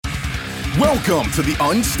Welcome to the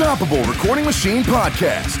Unstoppable Recording Machine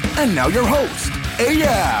Podcast. And now your host,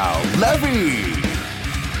 Eyal Levi.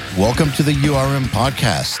 Welcome to the URM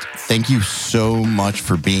Podcast. Thank you so much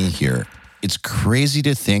for being here. It's crazy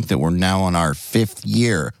to think that we're now on our 5th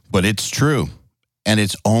year, but it's true. And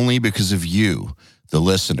it's only because of you, the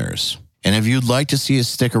listeners. And if you'd like to see us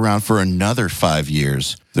stick around for another 5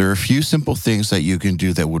 years, there are a few simple things that you can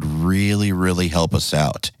do that would really help us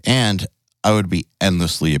out. And I would be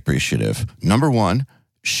endlessly appreciative. Number 1,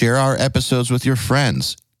 share our episodes with your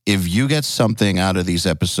friends. If you get something out of these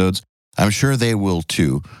episodes, I'm sure they will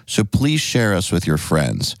too. So please share us with your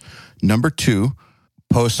friends. Number 2,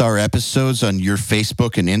 post our episodes on your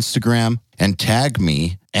Facebook and Instagram and tag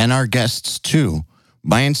me and our guests too.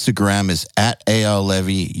 My Instagram is at Eyal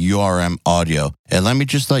Levi URM Audio. And let me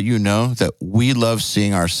just let you know that we love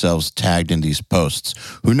seeing ourselves tagged in these posts.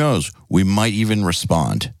 Who knows, we might even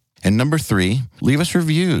respond. And number 3, leave us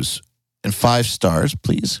reviews and 5 stars,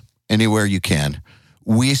 please, anywhere you can.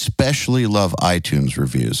 We especially love iTunes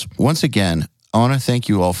reviews. Once again, I want to thank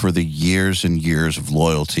you all for the years and years of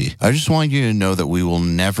loyalty. I just want you to know that we will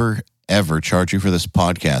never, ever charge you for this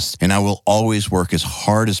podcast, and I will always work as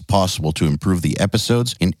hard as possible to improve the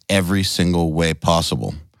episodes in every single way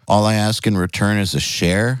possible. All I ask in return is a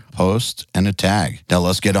share, post, and a tag. Now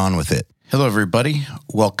let's get on with it. Hello, everybody.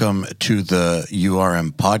 Welcome to the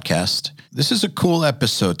URM Podcast. This is a cool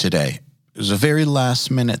episode today. It was a very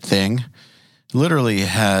last-minute thing. Literally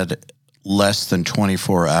had less than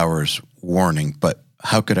 24 hours warning, but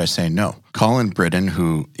how could I say no? Colin Brittain,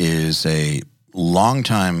 who is a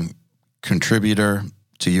longtime contributor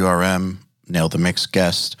to URM, Nail the Mix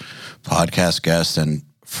guest, podcast guest, and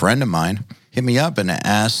friend of mine, hit me up and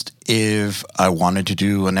asked if I wanted to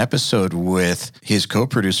do an episode with his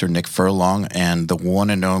co-producer, Nick Furlong, and the one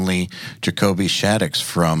and only Jacoby Shaddix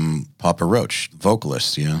from Papa Roach,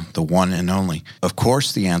 vocalist, the one and only. Of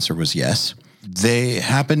course, the answer was yes. They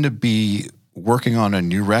happen to be working on a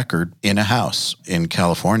new record in a house in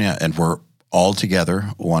California, and we're all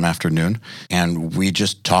together one afternoon, and we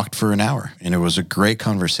just talked for an hour, and it was a great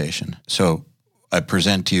conversation. So I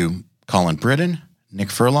present to you Colin Brittain, Nick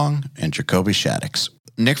Furlong, and Jacoby Shaddix.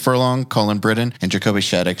 Nick Furlong, Colin Brittain, and Jacoby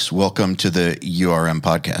Shaddix, welcome to the URM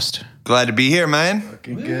Podcast. Glad to be here, man.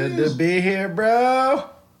 Looking good to be here, bro.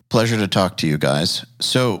 Pleasure to talk to you guys.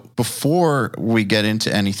 So before we get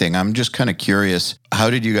into anything, I'm just kind of curious, how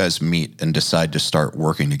did you guys meet and decide to start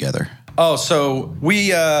working together? Oh, so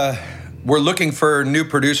we were looking for new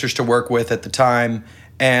producers to work with at the time,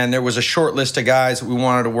 and there was a short list of guys that we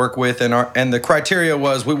wanted to work with, and the criteria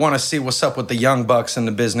was we want to see what's up with the young bucks in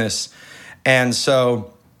the business. And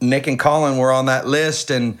so Nick and Colin were on that list,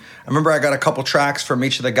 and I remember I got a couple tracks from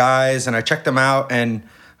each of the guys, and I checked them out, and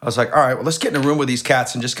I was like, all right, well, let's get in a room with these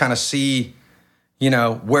cats and just kind of see,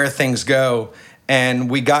 where things go. And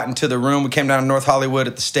we got into the room. We came down to North Hollywood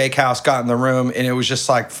at the steakhouse, got in the room, and it was just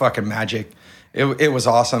like fucking magic. It was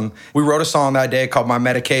awesome. We wrote a song that day called My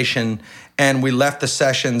Medication, and we left the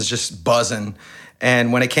sessions just buzzing.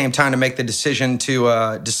 And when it came time to make the decision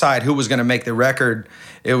to decide who was going to make the record,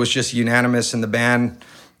 it was just unanimous in the band.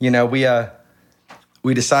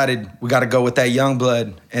 We decided we got to go with that young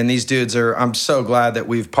blood. And these dudes I'm so glad that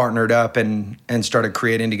we've partnered up and started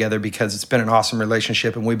creating together, because it's been an awesome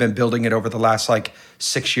relationship, and we've been building it over the last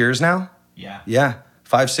 6 years now. Yeah.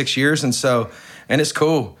 5-6 years. And it's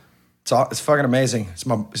cool. It's fucking amazing.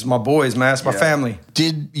 It's my boys, man. It's my family.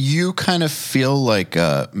 Did you kind of feel like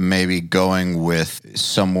maybe going with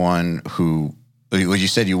someone who, well, you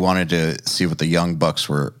said you wanted to see what the young bucks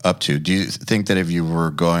were up to. Do you think that if you were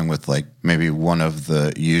going with maybe one of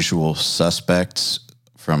the usual suspects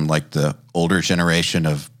from the older generation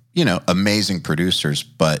of, amazing producers,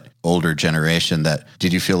 but older generation,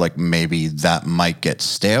 did you feel like maybe that might get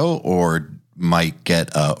stale or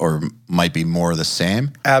might be more of the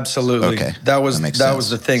same? Absolutely. Okay. That was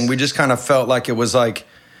the thing. We just kind of felt like it was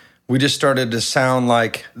we just started to sound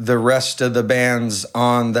like the rest of the bands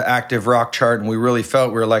on the active rock chart, and we really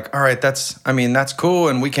felt we were like, all right, that's cool,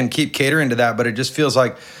 and we can keep catering to that, but it just feels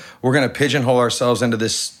like we're going to pigeonhole ourselves into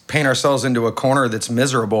this, paint ourselves into a corner that's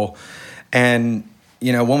miserable. And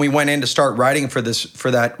when we went in to start writing for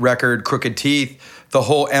that record, Crooked Teeth, the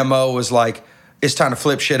whole MO was it's time to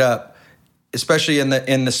flip shit up, especially in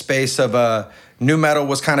the space of nu metal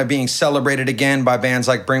was kind of being celebrated again by bands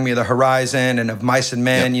like Bring Me the Horizon and Of Mice and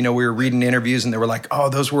Men. Yep. We were reading interviews, and they were like, oh,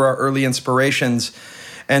 those were our early inspirations.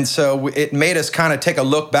 And so it made us kind of take a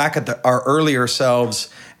look back at our earlier selves.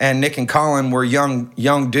 And Nick and Colin were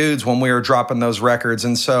young dudes when we were dropping those records.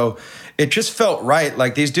 And so it just felt right.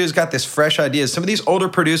 Like, these dudes got this fresh ideas. Some of these older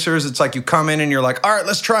producers, it's like you come in and you're like, all right,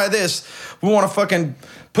 let's try this. We want to fucking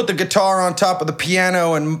put the guitar on top of the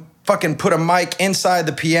piano and fucking put a mic inside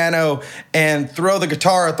the piano and throw the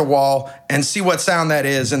guitar at the wall and see what sound that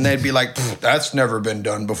is. And they'd be like, that's never been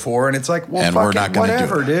done before. And it's like, well, and fucking we're not gonna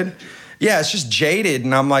whatever, do it. dude. Yeah, it's just jaded.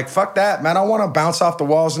 And I'm like, fuck that, man. I want to bounce off the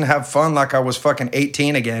walls and have fun like I was fucking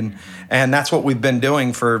 18 again. And that's what we've been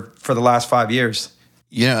doing for the last 5 years.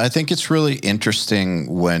 Yeah, I think it's really interesting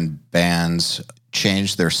when bands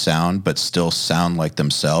change their sound but still sound like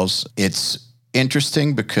themselves. It's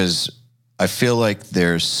interesting because I feel like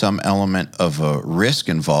there's some element of a risk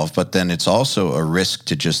involved, but then it's also a risk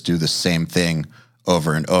to just do the same thing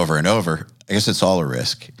over and over and over. I guess it's all a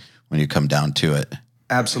risk when you come down to it.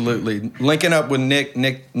 Absolutely. Linking up with Nick.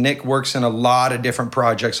 Nick works in a lot of different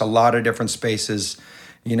projects, a lot of different spaces,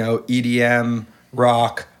 EDM,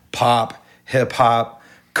 rock, pop, hip hop.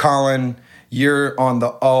 Colin, you're on the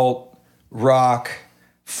alt, rock,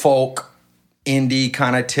 folk, indie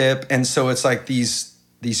kind of tip. And so it's like these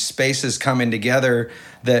spaces coming together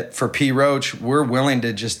that for P. Roach, we're willing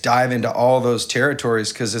to just dive into all those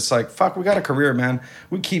territories because it's like, fuck, we got a career, man.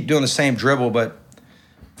 We keep doing the same dribble, but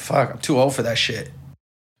fuck, I'm too old for that shit.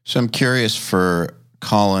 So I'm curious for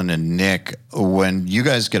Colin and Nick, when you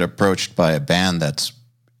guys get approached by a band that's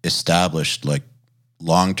established, like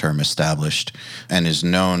long-term established, and is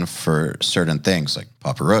known for certain things, like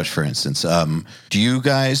Papa Roach, for instance, do you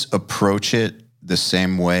guys approach it the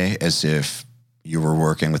same way as if you were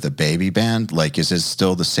working with a baby band? Like, is it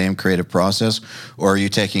still the same creative process, or are you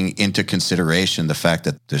taking into consideration the fact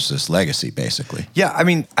that there's this legacy, basically? Yeah, I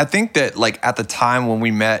mean, I think that, like, at the time when we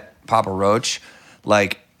met Papa Roach,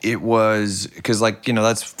 like, it was, because, like,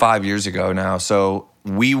 that's 5 years ago now, so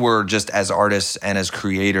we were just as artists and as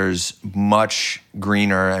creators much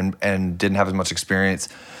greener and didn't have as much experience.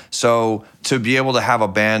 So to be able to have a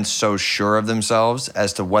band so sure of themselves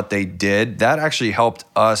as to what they did, that actually helped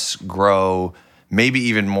us grow maybe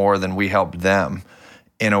even more than we helped them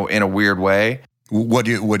in a weird way. What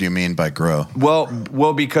do you mean by grow?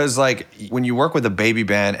 Well, because, like, when you work with a baby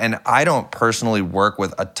band, and I don't personally work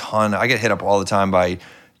with a ton, I get hit up all the time by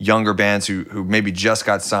younger bands who maybe just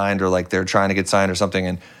got signed or, like, they're trying to get signed or something.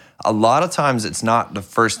 And a lot of times it's not the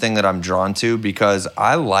first thing that I'm drawn to, because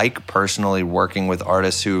I like personally working with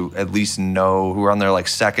artists who at least know, who are on their, like,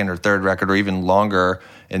 second or third record or even longer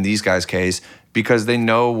in these guys' case, because they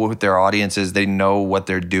know what their audience is, they know what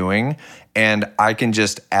they're doing, and I can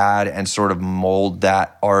just add and sort of mold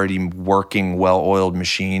that already working, well-oiled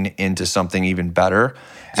machine into something even better.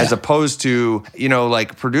 Yeah. As opposed to,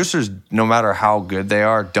 like, producers, no matter how good they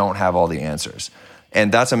are, don't have all the answers. And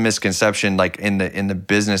that's a misconception, like, in the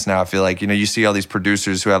business now. I feel like, you see all these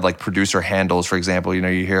producers who have, like, producer handles, for example.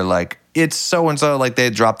 You hear, like, it's so-and-so, like, they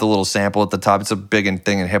dropped a little sample at the top. It's a big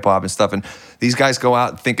thing in hip-hop and stuff. And these guys go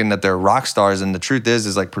out thinking that they're rock stars. And the truth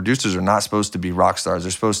is like, producers are not supposed to be rock stars.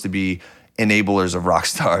 They're supposed to be enablers of rock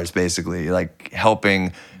stars, basically, like,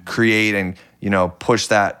 helping create and, push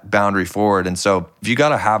that boundary forward. And so if you got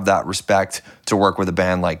to have that respect to work with a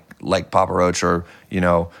band like Papa Roach or,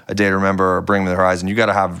 A Day to Remember or Bring Me the Horizon, you got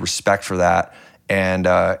to have respect for that. And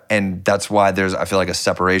that's why there's, I feel like, a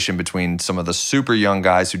separation between some of the super young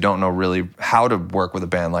guys who don't know really how to work with a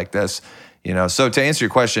band like this. So to answer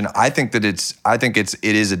your question, I think it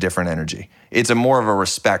is a different energy. It's a more of a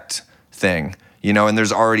respect thing. And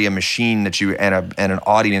there's already a machine that you and an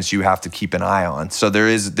audience you have to keep an eye on. So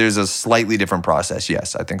there's a slightly different process.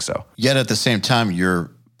 Yes, I think so. Yet at the same time, you're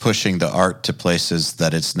pushing the art to places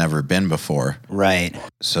that it's never been before. Right.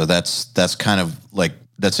 So that's kind of like,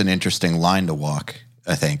 that's an interesting line to walk,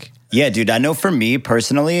 I think. Yeah, dude, I know for me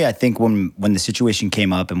personally, I think when the situation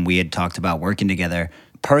came up and we had talked about working together,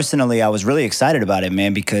 personally, I was really excited about it,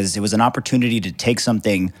 man, because it was an opportunity to take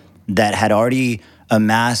something that had already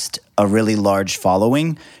amassed a really large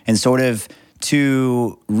following and sort of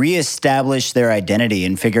to reestablish their identity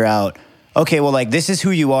and figure out, okay, well, like, this is who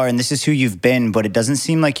you are and this is who you've been, but it doesn't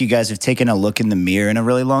seem like you guys have taken a look in the mirror in a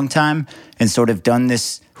really long time and sort of done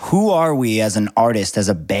this. Who are we as an artist, as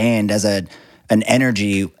a band, as an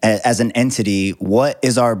energy, as an entity? What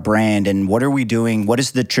is our brand and what are we doing? What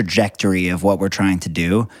is the trajectory of what we're trying to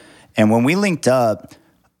do? And when we linked up,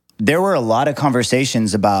 there were a lot of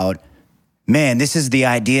conversations about, man, this is the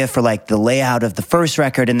idea for, like, the layout of the first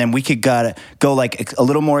record, and then we could go like a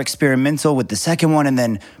little more experimental with the second one, and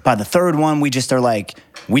then by the third one, we just are like,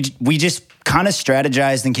 we just kind of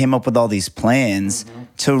strategized and came up with all these plans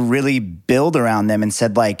to really build around them and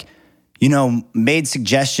said, like, made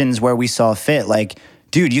suggestions where we saw fit. Like,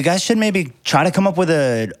 dude, you guys should maybe try to come up with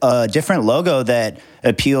a different logo that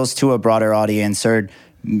appeals to a broader audience. Or,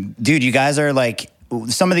 dude, you guys are like,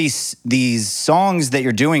 some of these songs that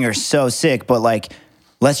you're doing are so sick, but like,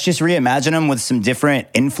 let's just reimagine them with some different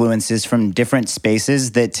influences from different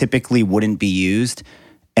spaces that typically wouldn't be used.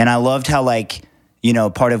 And I loved how, like,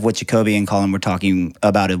 part of what Jacoby and Colin were talking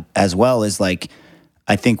about as well is, like,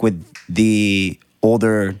 I think with the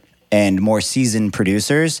older and more seasoned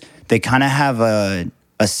producers, they kind of have a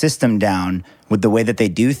system down with the way that they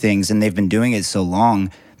do things, and they've been doing it so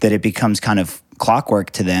long that it becomes kind of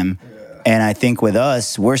clockwork to them. And I think with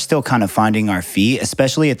us, we're still kind of finding our feet,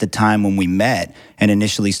 especially at the time when we met and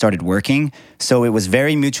initially started working. So it was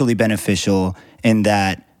very mutually beneficial in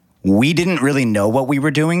that we didn't really know what we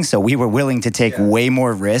were doing, so we were willing to take way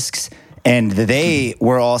more risks. And they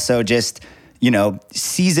were also just,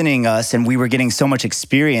 seasoning us, and we were getting so much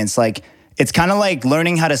experience. Like, it's kind of like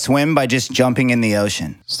learning how to swim by just jumping in the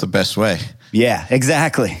ocean. It's the best way. Yeah,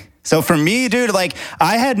 exactly. So for me, dude, like,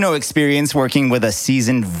 I had no experience working with a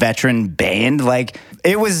seasoned veteran band. Like,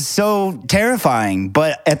 it was so terrifying,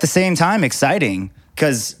 but at the same time, exciting.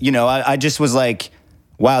 Because, I just was like,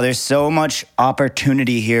 wow, there's so much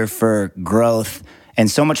opportunity here for growth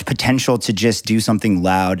and so much potential to just do something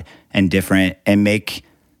loud and different and make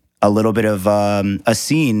a little bit of a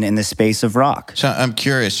scene in the space of rock. So I'm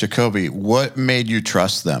curious, Jacoby, what made you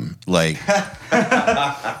trust them? Like,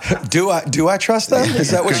 do I trust them?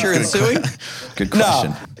 Is that what you're ensuing? Good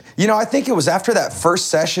question. No. I think it was after that first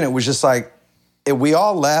session, it was just like, we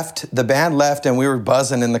all left, the band left, and we were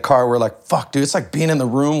buzzing in the car. We're like, fuck, dude, it's like being in the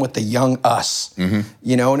room with the young us, and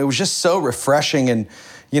it was just so refreshing. And,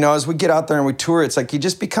 as we get out there and we tour, it's like you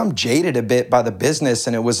just become jaded a bit by the business.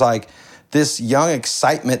 And it was like this young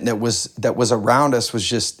excitement that was around us was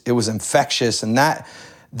just, it was infectious. And that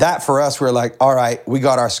for us, we're like, all right, we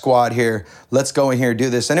got our squad here. Let's go in here and do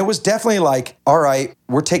this. And it was definitely like, all right,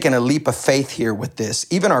 we're taking a leap of faith here with this.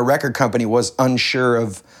 Even our record company was unsure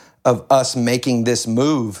of us making this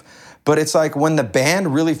move. But it's like when the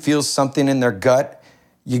band really feels something in their gut,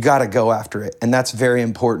 you got to go after it. And that's very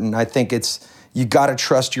important. I think you got to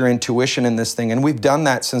trust your intuition in this thing. And we've done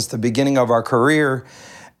that since the beginning of our career.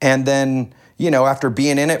 And then, after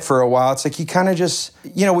being in it for a while, it's like you kind of just,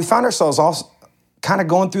 we found ourselves all kind of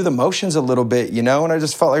going through the motions a little bit, and I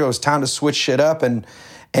just felt like it was time to switch shit up. And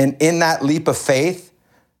in that leap of faith,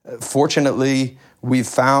 fortunately, we've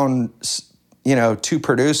found, two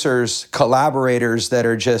producers, collaborators that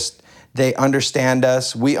are just, they understand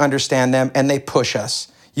us, we understand them, and they push us.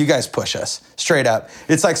 You guys push us, straight up.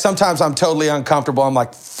 It's like sometimes I'm totally uncomfortable. I'm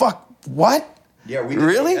like, fuck, what? Yeah, we did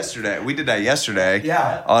really? That yesterday. We did that yesterday.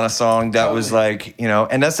 Yeah. On a song that was like,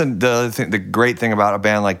 and that's the great thing about a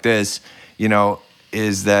band like this,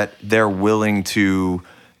 is that they're willing to,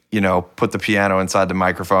 put the piano inside the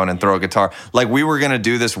microphone and throw a guitar. Like, we were going to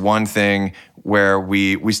do this one thing where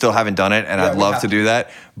we still haven't done it, and I'd love to do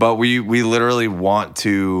that, but we literally want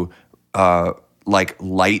to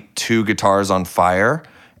light two guitars on fire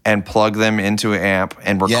and plug them into an amp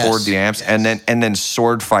and record the amps, and then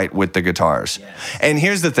sword fight with the guitars. Yes. And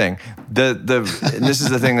here's the thing: this is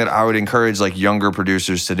the thing that I would encourage like younger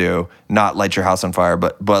producers to do, not light your house on fire,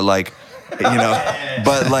 but like, I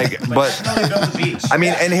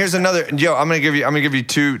mean, and here's another. I'm gonna give you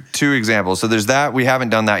two examples. So there's that. We haven't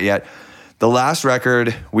done that yet. The last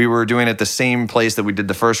record, we were doing it the same place that we did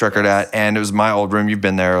the first record at, and it was my old room. You've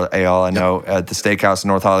been there, Eyal, I know, at the Steakhouse in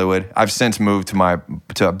North Hollywood. I've since moved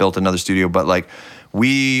to built another studio, but like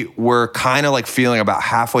we were kind of like feeling about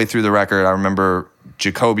halfway through the record. I remember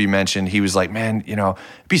Jacoby mentioned, he was like, man, it'd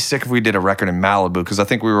be sick if we did a record in Malibu, because I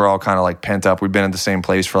think we were all kind of like pent up. We've been at the same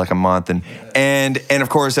place for like a month, and of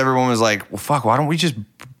course everyone was like, well, fuck, why don't we just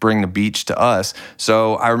bring the beach to us?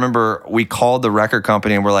 So I remember we called the record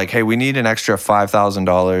company and we're like, hey, we need an extra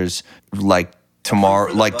 $5,000 like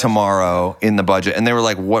tomorrow in the budget. And they were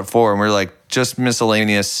like, what for? And we were like, just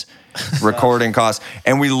miscellaneous recording costs.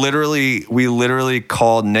 And we literally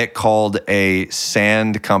called a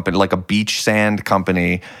sand company, like a beach sand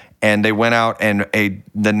company, and they went out, and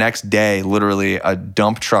the next day, literally a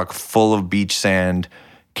dump truck full of beach sand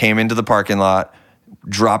came into the parking lot,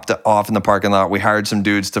 dropped it off in the parking lot. We hired some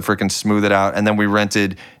dudes to freaking smooth it out, and then we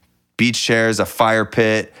rented beach chairs, a fire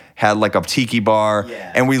pit, had like a tiki bar,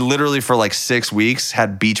 and we literally for like 6 weeks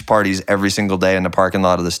had beach parties every single day in the parking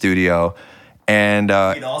lot of the studio. And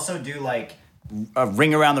we'd also do like a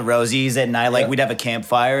Ring Around the Rosies at night. Like we'd have a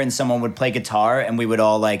campfire and someone would play guitar, and we would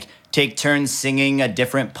all like take turns singing a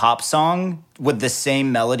different pop song with the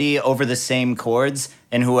same melody over the same chords.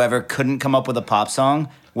 And whoever couldn't come up with a pop song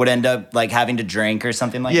would end up like having to drink or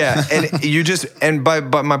something like that. Yeah, and you just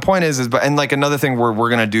but my point is like another thing we're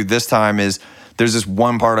gonna do this time is there's this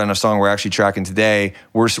one part on a song we're actually tracking today.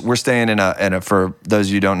 We're staying in a for those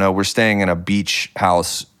of you who don't know, we're staying in a beach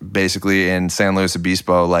house basically in San Luis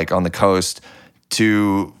Obispo, like on the coast.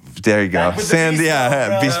 There you go, San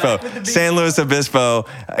Luis Obispo,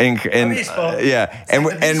 and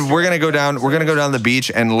we're gonna go down the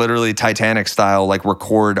beach and literally Titanic style, like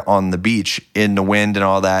record on the beach in the wind and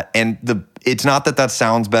all that. And it's not that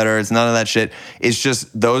sounds better. It's none of that shit. It's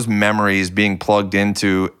just those memories being plugged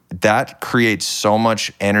into that creates so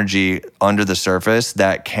much energy under the surface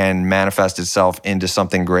that can manifest itself into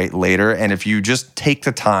something great later. And if you just take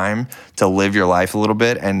the time to live your life a little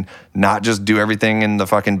bit and not just do everything in the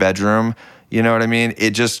fucking bedroom, you know what I mean?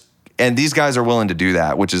 And these guys are willing to do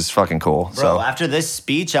that, which is fucking cool. Bro, after this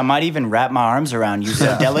speech, I might even wrap my arms around you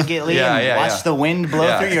so delicately and watch the wind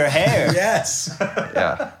blow through your hair. Yes.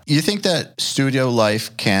 Yeah. You think that studio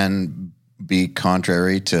life can be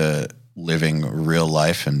contrary to living real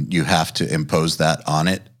life and you have to impose that on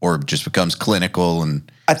it, or it just becomes clinical?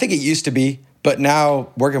 And I think it used to be, but now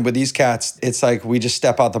working with these cats, it's like we just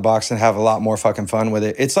step out the box and have a lot more fucking fun with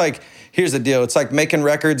it. It's like, here's the deal. It's like making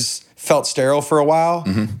records felt sterile for a while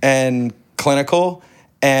and clinical.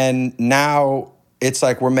 And now it's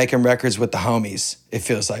like we're making records with the homies. It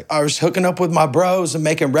feels like I was hooking up with my bros and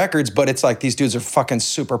making records, but it's like these dudes are fucking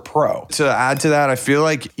super pro. To add to that, I feel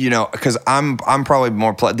like, because I'm probably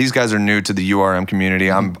more, these guys are new to the URM community.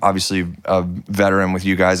 I'm obviously a veteran with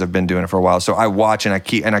you guys. I've been doing it for a while. So I watch and I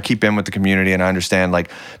keep in with the community, and I understand, like,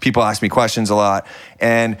 people ask me questions a lot,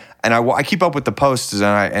 and I keep up with the posts, and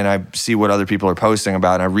I see what other people are posting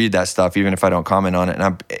about, and I read that stuff even if I don't comment on it.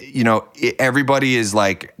 And everybody is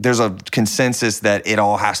like, there's a consensus that it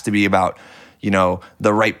all has to be about,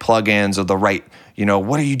 the right plugins or the right,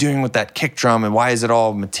 what are you doing with that kick drum and why is it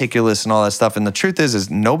all meticulous and all that stuff? And the truth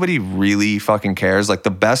is nobody really fucking cares. Like,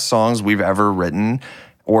 the best songs we've ever written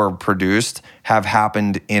or produced have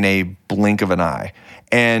happened in a blink of an eye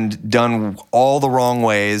and done all the wrong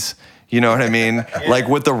ways. You know what I mean? Like,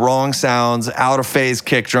 with the wrong sounds, out of phase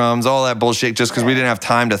kick drums, all that bullshit, just because we didn't have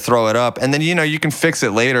time to throw it up. And then, you can fix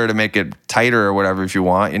it later to make it tighter or whatever if you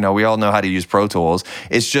want. We all know how to use Pro Tools.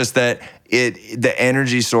 It's just that the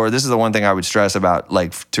energy source, this is the one thing I would stress about,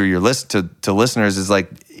 like, to your to listeners, is like,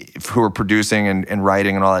 who are producing and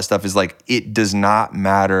writing and all that stuff, is like, it does not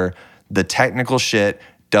matter. The technical shit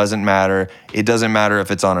doesn't matter. It doesn't matter if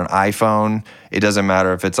it's on an iPhone. It doesn't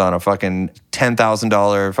matter if it's on a fucking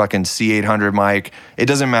 $10,000 fucking C800 mic. It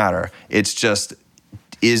doesn't matter. It's just,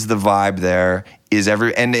 is the vibe there?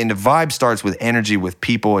 And the vibe starts with energy, with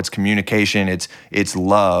people. It's communication. It's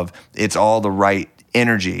love. It's all the right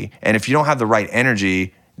energy. And if you don't have the right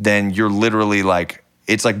energy, then you're literally like,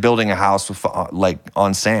 it's like building a house with, like,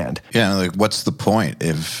 on sand. yeah, like, what's the point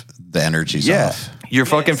if the energy's off? Your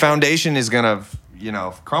fucking foundation is gonna,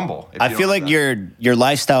 crumble. I feel like your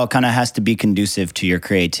lifestyle kind of has to be conducive to your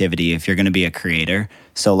creativity if you're going to be a creator.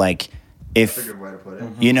 So, like, if, That's a good way to put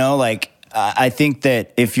it. like, I think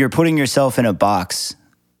that if you're putting yourself in a box,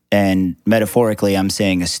 and metaphorically, I'm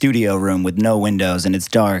saying a studio room with no windows and it's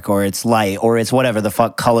dark or it's light or it's whatever the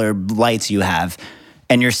fuck color lights you have,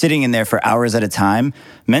 and you're sitting in there for hours at a time,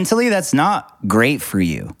 mentally, that's not great for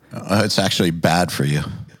you. It's actually bad for you.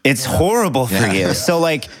 It's horrible for you. So,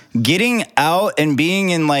 like, getting out and being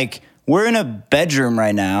in, like, we're in a bedroom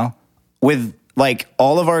right now with, like,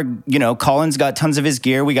 all of our, Colin's got tons of his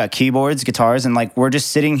gear. We got keyboards, guitars, and, like, we're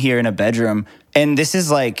just sitting here in a bedroom. And this is,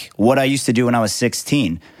 like, what I used to do when I was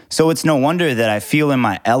 16. So it's no wonder that I feel in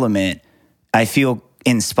my element. I feel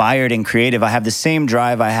inspired and creative. I have the same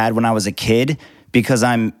drive I had when I was a kid because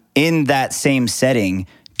I'm in that same setting,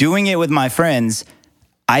 doing it with my friends.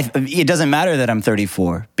 It doesn't matter that I'm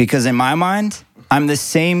 34 because in my mind, I'm the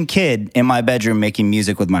same kid in my bedroom making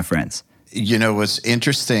music with my friends. What's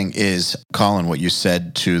interesting is, Colin, what you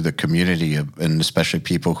said to the community, and especially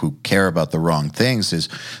people who care about the wrong things, is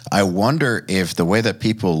I wonder if the way that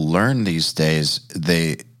people learn these days,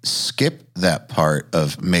 they skip that part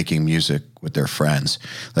of making music with their friends.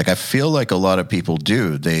 Like, I feel like a lot of people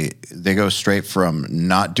do. They go straight from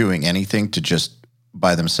not doing anything to just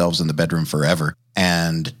by themselves in the bedroom forever.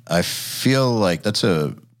 And I feel like that's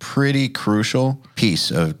a pretty crucial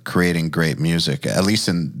piece of creating great music, at least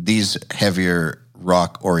in these heavier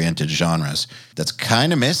rock-oriented genres. That's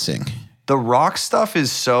kind of missing. The rock stuff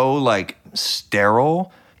is so, like,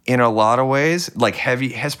 sterile in a lot of ways, like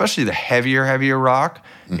heavy, especially the heavier rock.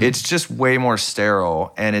 Mm-hmm. It's just way more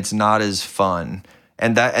sterile and it's not as fun.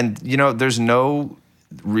 And there's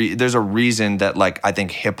a reason that, like, I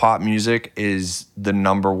think hip hop music is the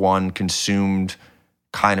number one consumed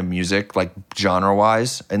kind of music, like genre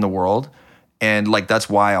wise in the world. And like, that's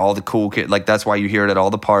why all the cool kids, like, that's why you hear it at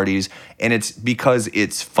all the parties. And it's because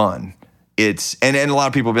it's fun. And a lot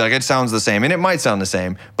of people be like, it sounds the same, and it might sound the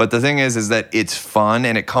same. But the thing is that it's fun,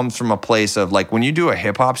 and it comes from a place of like, when you do a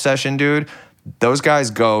hip hop session, dude, those guys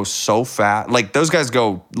go so fast. Like, those guys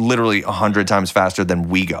go literally 100 times faster than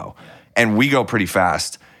we go. And we go pretty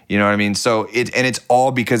fast. You know what I mean? So it's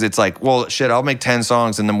all because it's like, well, shit, I'll make 10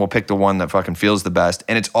 songs and then we'll pick the one that fucking feels the best.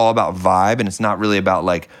 And it's all about vibe, and it's not really about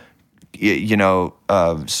like,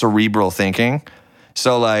 cerebral thinking.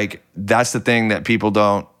 So like, that's the thing that people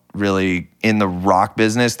don't really, in the rock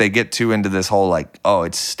business, they get too into this whole like, oh,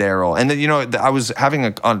 it's sterile. And then, I was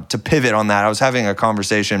having to pivot on that, I was having a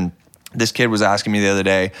conversation. This kid was asking me the other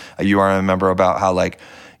day, a URM member, about how like,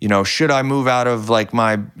 should I move out of like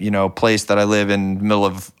my, place that I live in the middle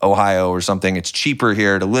of Ohio or something? It's cheaper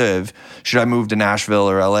here to live. Should I move to Nashville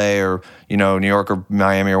or LA or, New York or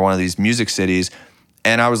Miami or one of these music cities?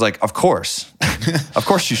 And I was like, of course. Of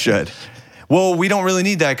course you should. Well, we don't really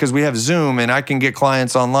need that because we have Zoom and I can get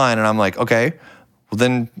clients online. And I'm like, okay, well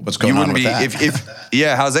then what's going on with that?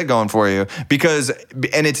 Yeah, how's that going for you?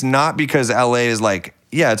 And it's not because LA is like,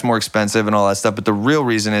 yeah, it's more expensive and all that stuff. But the real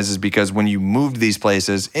reason is because when you moved these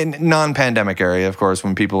places in non-pandemic area, of course,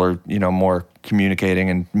 when people are, more communicating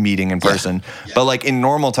and meeting in person. Yeah. But like in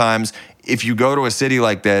normal times, if you go to a city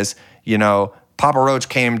like this, Papa Roach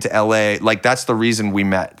came to LA. Like, that's the reason we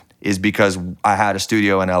met, is because I had a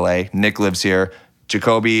studio in LA. Nick lives here.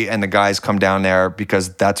 Jacoby and the guys come down there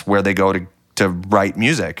because that's where they go to write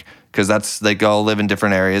music. Because they go live in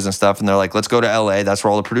different areas and stuff. And they're like, let's go to LA. That's where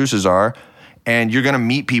all the producers are. And you're going to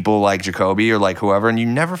meet people like Jacoby or like whoever, and you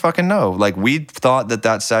never fucking know. Like, we thought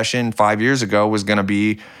that session 5 years ago was going to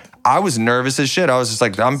be, I was nervous as shit. I was just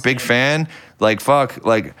like, I'm a big fan. Like, fuck.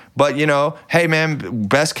 Like, but hey man,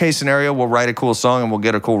 best case scenario, we'll write a cool song and we'll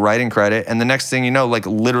get a cool writing credit. And the next thing you know, like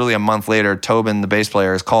literally a month later, Tobin, the bass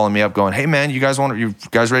player, is calling me up going, hey man, you guys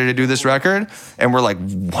ready to do this record? And we're like,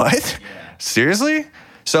 what? Seriously?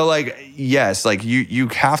 So like, yes, like you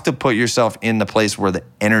have to put yourself in the place where the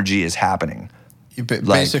energy is happening. You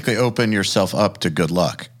basically open yourself up to good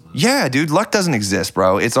luck. Yeah, dude, luck doesn't exist,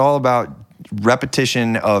 bro. It's all about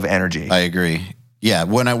repetition of energy. I agree. Yeah,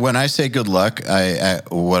 when I say good luck,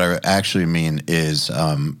 what I actually mean is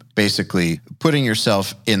basically putting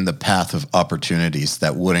yourself in the path of opportunities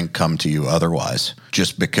that wouldn't come to you otherwise,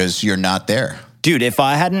 just because you're not there. Dude, if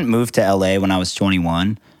I hadn't moved to LA when I was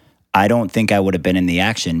 21, I don't think I would have been in the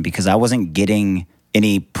action, because I wasn't getting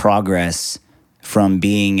any progress from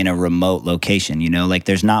being in a remote location, Like,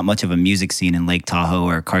 there's not much of a music scene in Lake Tahoe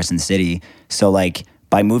or Carson City. So, like,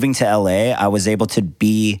 by moving to LA, I was able to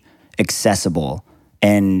be accessible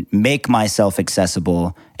and make myself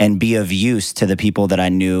accessible and be of use to the people that I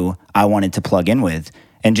knew I wanted to plug in with.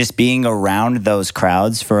 And just being around those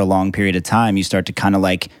crowds for a long period of time, you start to kind of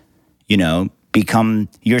like,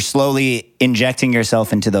 you're slowly injecting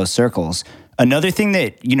yourself into those circles. Another thing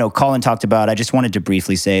that, Colin talked about, I just wanted to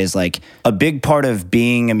briefly say, is like a big part of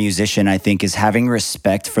being a musician, I think, is having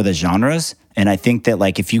respect for the genres. And I think that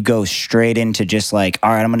like, if you go straight into just like,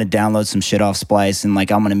 all right, I'm going to download some shit off Splice and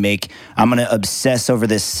like, I'm going to obsess over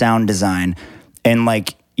this sound design. And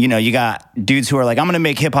like, you got dudes who are like, I'm going to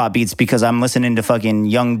make hip hop beats because I'm listening to fucking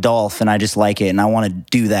Young Dolph and I just like it and I want to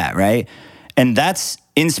do that. Right. And that's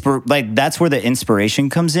that's where the inspiration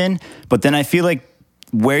comes in. But then I feel like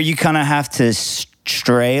where you kind of have to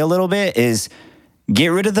stray a little bit is get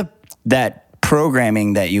rid of that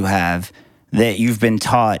programming that you have, that you've been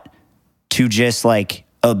taught to just like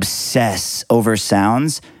obsess over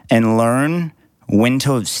sounds, and learn when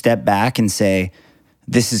to step back and say,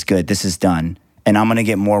 this is good, this is done, and I'm going to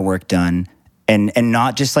get more work done, and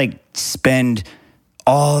not just like spend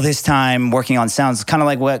all this time working on sounds. Kind of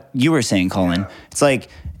like what you were saying, Colin. It's like,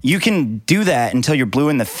 you can do that until you're blue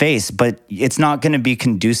in the face, but it's not going to be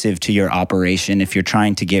conducive to your operation if you're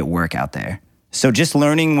trying to get work out there. So just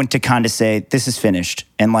learning when to kind of say, this is finished,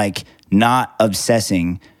 and like not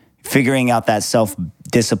obsessing, figuring out that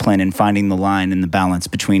self-discipline and finding the line and the balance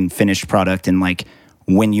between finished product and like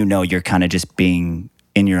when you're kind of just being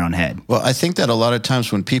in your own head. Well, I think that a lot of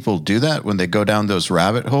times when people do that, when they go down those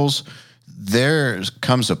rabbit holes, there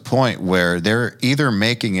comes a point where they're either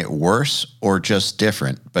making it worse or just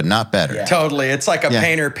different, but not better. Yeah. Totally. It's like a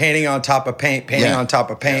painter painting on top of paint, painting on top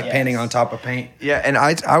of paint, painting on top of paint. Yeah, and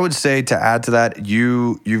I would say, to add to that,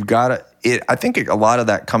 you've got to, I think a lot of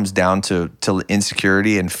that comes down to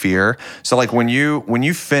insecurity and fear. So like when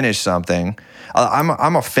you finish something,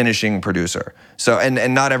 I'm a finishing producer. So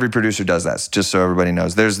and not every producer does that. Just so everybody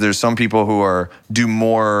knows, there's some people who do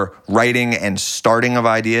more writing and starting of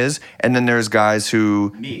ideas, and then there's guys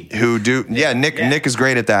who do. Yeah, Nick is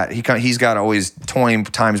great at that. He's got always 20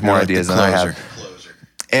 times more ideas than I have.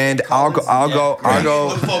 And I'll go.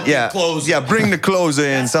 Yeah. Bring the closer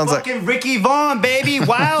in. That's sounds like Ricky Vaughn, baby,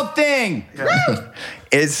 Wild Thing.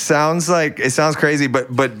 It sounds crazy,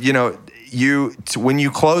 but you know, when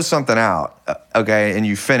you close something out, okay, and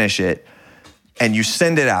you finish it, and you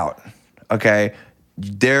send it out, okay,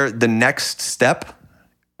 the next step,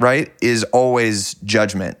 right, is always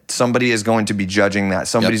judgment. Somebody is going to be judging that.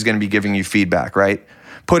 Somebody's going to be giving you feedback, right?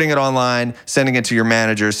 Putting it online, sending it to your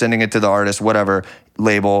manager, sending it to the artist, whatever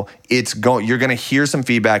label, you're going to hear some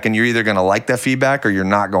feedback, and you're either going to like that feedback or you're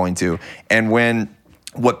not going to. And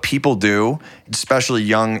what people do, especially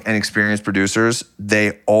young and experienced producers,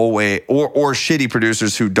 they always, or shitty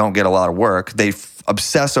producers who don't get a lot of work, they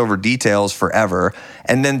obsess over details forever,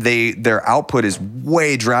 and then their output is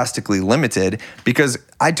way drastically limited because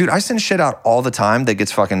I send shit out all the time that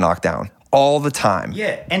gets fucking knocked down. All the time.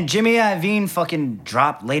 Yeah, and Jimmy Iovine fucking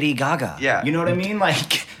dropped Lady Gaga. Yeah. You know what I mean?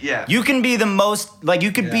 Like, yeah. You can be the most, like,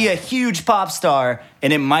 you could be a huge pop star,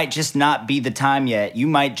 and it might just not be the time yet. You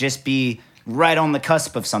might just be right on the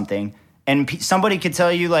cusp of something, and somebody could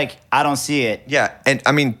tell you, like, I don't see it. Yeah, and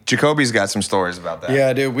I mean, Jacoby's got some stories about that.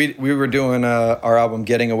 Yeah, dude, we were doing our album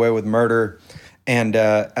Getting Away with Murder, and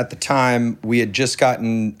at the time, we had just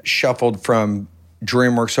gotten shuffled from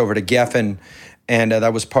DreamWorks over to Geffen, and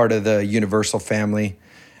that was part of the Universal family.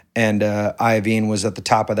 And Iovine was at the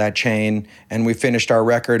top of that chain. And we finished our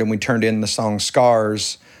record, and we turned in the song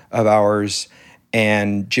Scars of ours.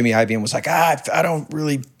 And Jimmy Iovine was like, I don't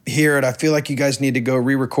really hear it. I feel like you guys need to go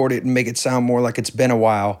re-record it and make it sound more like it's been a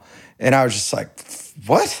while. And I was just like,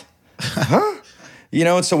 what? Huh? You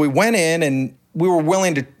know, and so we went in, and we were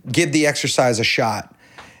willing to give the exercise a shot.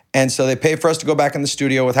 And so they paid for us to go back in the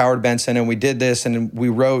studio with Howard Benson, and we did this, and we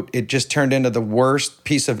wrote. It just turned into the worst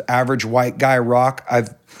piece of average white guy rock I've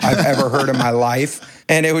ever heard in my life.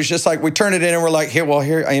 And it was just like, we turned it in, and we're like, here.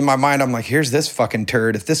 In my mind, I'm like, here's this fucking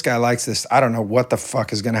turd. If this guy likes this, I don't know what the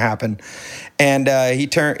fuck is gonna happen. And he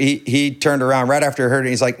turned around right after he heard it.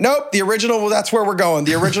 He's like, nope, the original. Well, that's where we're going.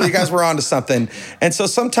 The original, you guys were onto something. And so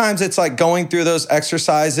sometimes it's like going through those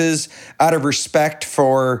exercises out of respect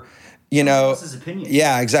for, you know, somebody else's opinion.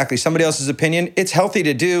 Yeah, exactly. Somebody else's opinion. It's healthy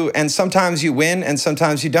to do, and sometimes you win, and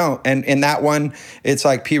sometimes you don't. And in that one, it's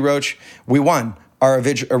like P. Roach, we won. Our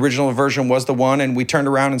original version was the one, and we turned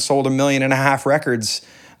around and sold 1.5 million records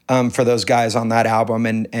for those guys on that album,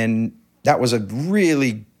 and that was a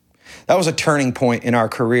turning point in our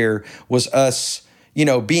career. Was us, you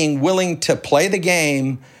know, being willing to play the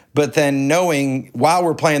game, but then knowing while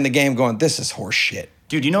we're playing the game, going, this is horse shit.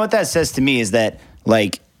 Dude, you know what that says to me is that,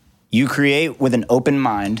 like, you create with an open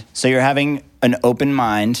mind. So you're having an open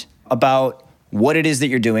mind about what it is that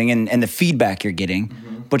you're doing and the feedback you're getting,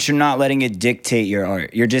 but you're not letting it dictate your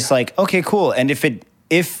art. You're just like, okay, cool. And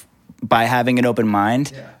if by having an open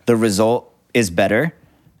mind, the result is better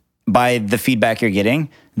by the feedback you're getting,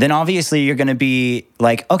 then obviously you're going to be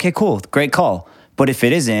like, okay, cool, great call. But if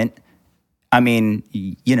it isn't, I mean,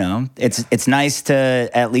 you know, it's nice to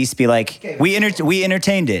at least be like, we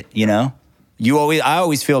entertained it, you know? I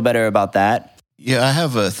always feel better about that. Yeah, I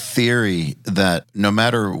have a theory that no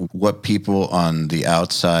matter what people on the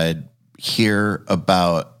outside hear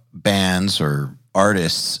about bands or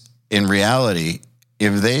artists, in reality,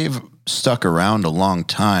 if they've stuck around a long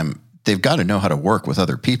time, they've got to know how to work with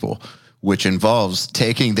other people, which involves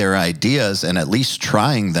taking their ideas and at least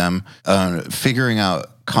trying them, figuring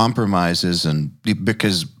out compromises, and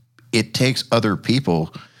because it takes other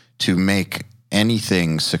people to make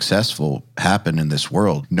anything successful happen in this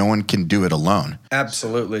world. No one can do it alone.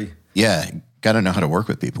 Absolutely. Yeah, got to know how to work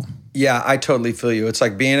with people. Yeah, I totally feel you. It's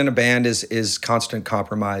like being in a band is constant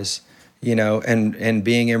compromise, you know, and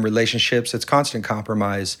being in relationships, it's constant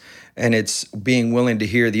compromise. And it's being willing to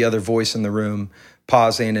hear the other voice in the room,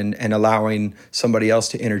 pausing and allowing somebody else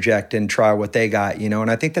to interject and try what they got, you know. And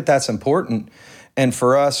I think that that's important. And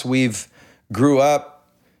for us, we've grew up,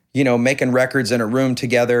 you know, making records in a room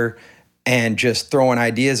together and just throwing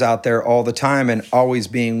ideas out there all the time, and always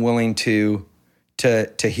being willing to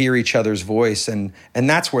hear each other's voice. And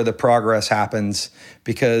that's where the progress happens.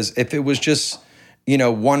 Because if it was just, you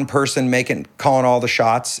know, one person calling all the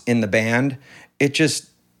shots in the band, it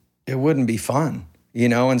wouldn't be fun, you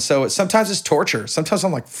know? And so sometimes it's torture. Sometimes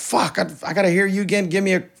I'm like, fuck, I got to hear you again. Give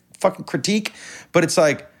me a fucking critique. But it's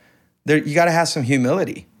like, you got to have some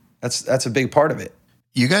humility. That's a big part of it.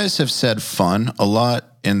 You guys have said fun a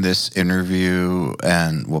lot in this interview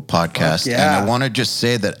and podcast. Yeah. And I want to just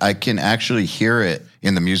say that I can actually hear it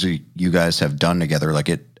in the music you guys have done together. Like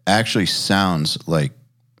it actually sounds like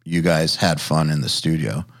you guys had fun in the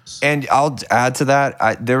studio. And I'll add to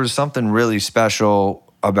that, there was something really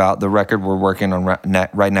special about the record we're working on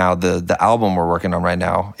right now, the album we're working on right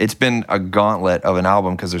now. It's been a gauntlet of an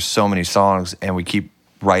album because there's so many songs and we keep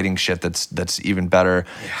writing shit that's even better.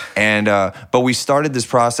 Yeah. And but we started this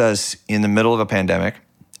process in the middle of a pandemic,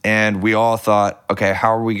 and we all thought, okay,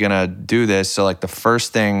 how are we gonna do this? So like the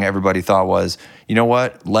first thing everybody thought was, you know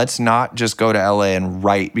what, let's not just go to LA and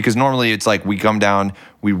write, because normally it's like we come down,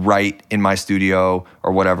 we write in my studio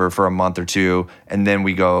or whatever for a month or two, and then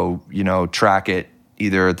we go, track it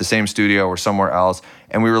either at the same studio or somewhere else.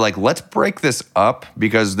 And we were like, let's break this up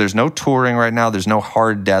because there's no touring right now. There's no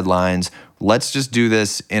hard deadlines. Let's just do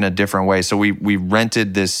this in a different way. So we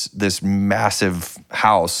rented this massive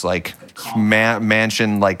house, like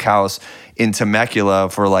mansion like house in Temecula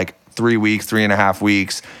for like 3.5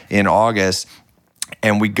 weeks in August.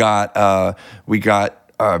 And we got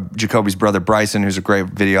Jacoby's brother Bryson, who's a great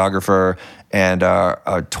videographer, and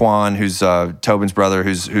Twan, who's Tobin's brother,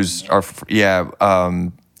 who's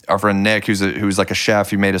our friend Nick, who's like a chef.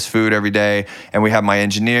 He made us food every day, and we have my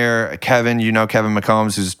engineer Kevin. Kevin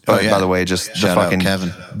McCombs, who's by the way just Shout the fucking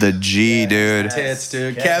Kevin. The G dude. Tits,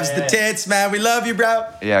 dude. Kev's the tits, man. We love you, bro.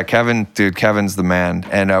 Yeah, Kevin's the man.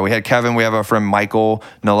 And we had Kevin. We have our friend Michael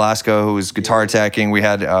Nolasco, who was guitar teching. We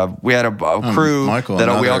had a crew Michael,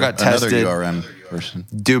 that we all got tested. Another URM person.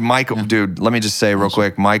 Dude, let me just say real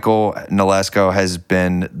quick, Michael Nolasco has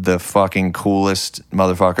been the fucking coolest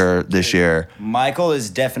motherfucker this year. Michael is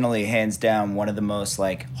definitely hands down one of the most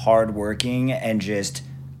like hardworking and just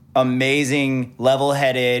amazing,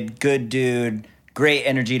 level-headed, good dude. Great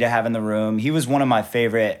energy to have in the room. He was one of my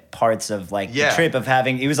favorite parts of the trip of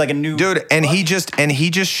having. He was like a new dude, and he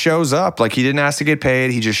just shows up. Like he didn't ask to get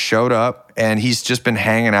paid. He just showed up, and he's just been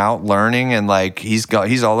hanging out, learning, and like he's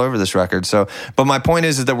all over this record. So, but my point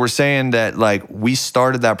is that we're saying that like we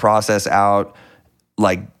started that process out,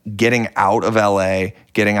 like getting out of LA,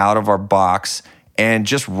 getting out of our box, and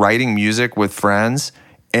just writing music with friends,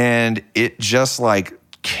 and it just like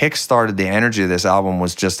kickstarted the energy of this album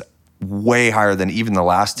was just way higher than even the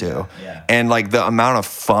last two. Yeah. And like the amount of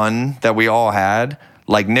fun that we all had,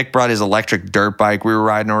 like Nick brought his electric dirt bike. We were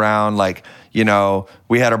riding around, like, we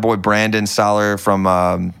had our boy Brandon Soller from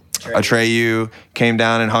Atreyu came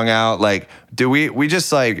down and hung out. Like, we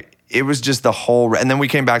just like, it was just the whole, and then we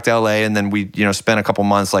came back to LA, and then we, spent a couple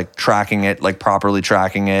months like tracking it, like properly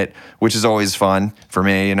tracking it, which is always fun for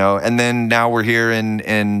me, and then now we're here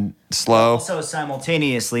in Slow. Also,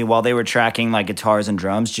 simultaneously, while they were tracking like guitars and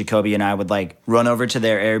drums, Jacoby and I would like run over to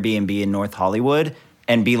their Airbnb in North Hollywood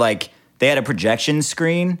and be like, they had a projection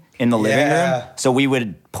screen in the living room. So we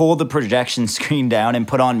would pull the projection screen down and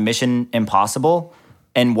put on Mission Impossible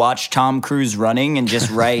and watch Tom Cruise running and just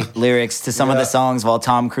write lyrics to some of the songs while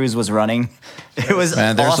Tom Cruise was running. It was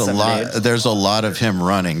awesome, dude. There's a lot of him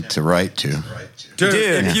running to write to. Dude,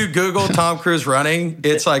 if you Google Tom Cruise running,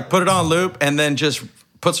 it's like put it on loop and then just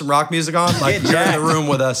put some rock music on, like you're in the room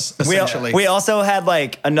with us, essentially. We also had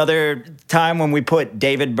like another time when we put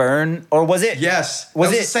David Byrne, or was it? Yes,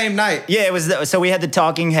 was it the same night? Yeah, it was. So we had the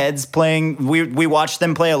Talking Heads playing. We watched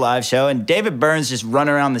them play a live show, and David Byrne's just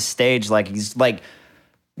running around the stage like he's like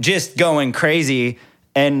just going crazy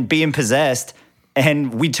and being possessed.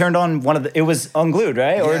 And we turned on one of the. It was Unglued,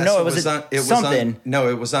 right? Or yes, no, it was something. No,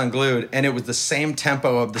 it was Unglued, and it was the same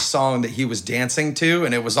tempo of the song that he was dancing to,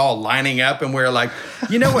 and it was all lining up. And we were like,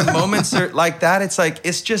 when moments are like that, it's like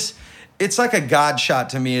it's like a God shot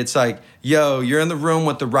to me. It's like, yo, you're in the room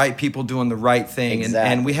with the right people doing the right thing,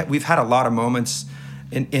 exactly. and we've had a lot of moments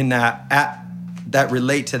in that that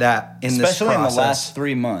relate to that in this process. Especially in the last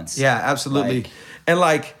 3 months. Yeah, absolutely, and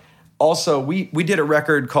like. Also, we did a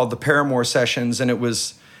record called The Paramore Sessions, and it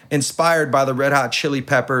was inspired by the Red Hot Chili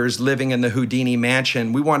Peppers living in the Houdini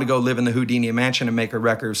Mansion. We wanted to go live in the Houdini Mansion and make a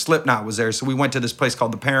record. Slipknot was there, so we went to this place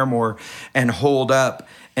called The Paramore and holed up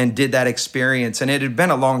and did that experience. And it had been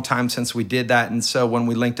a long time since we did that, and so when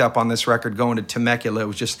we linked up on this record going to Temecula,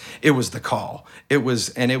 it was the call. It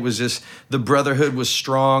was just, the brotherhood was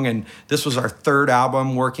strong, and this was our third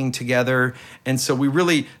album working together. And so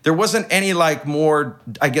there wasn't any like more,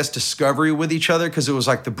 I guess, discovery with each other, because it was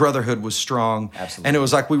like the brotherhood was strong. Absolutely. And it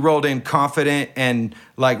was like we rolled in confident, and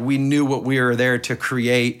like we knew what we were there to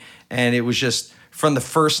create. And it was just from the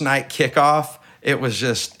first night kickoff, it was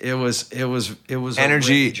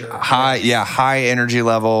energy high energy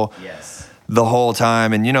level. Yes. The whole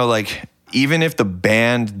time. And like even if the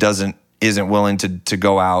band isn't willing to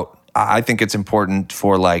go out I think it's important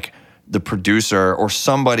for like the producer or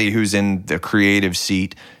somebody who's in the creative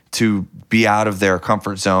seat to be out of their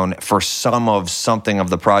comfort zone for something of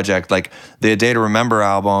the project. Like the A Day to Remember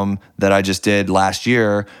album that I just did last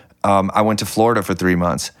year, I went to Florida for 3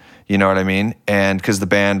 months. You know what I mean? And because the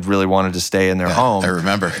band really wanted to stay in their home. I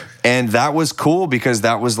remember. And that was cool because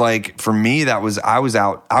that was like, for me, I was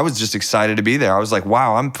just excited to be there. I was like,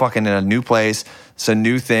 wow, I'm fucking in a new place. It's a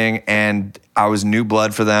new thing. And I was new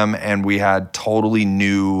blood for them. And we had totally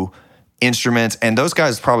new instruments. And those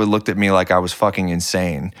guys probably looked at me like I was fucking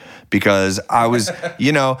insane because I was,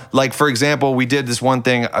 you know, like for example, we did this one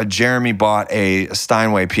thing. Jeremy bought a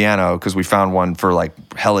Steinway piano because we found one for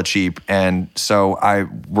like hella cheap. And so I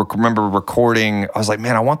remember recording, I was like,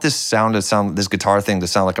 man, I want this guitar thing to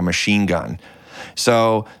sound like a machine gun.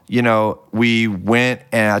 So, you know, we went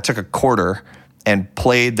and I took a quarter and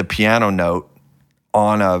played the piano note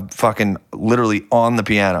on a fucking, literally on the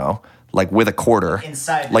piano, like with a quarter,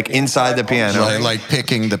 inside the piano, like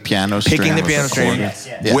picking the piano string,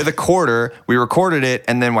 with a quarter. We recorded it,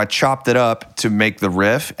 and then I chopped it up to make the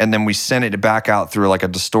riff, and then we sent it back out through like a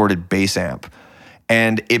distorted bass amp,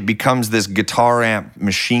 and it becomes this guitar amp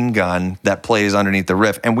machine gun that plays underneath the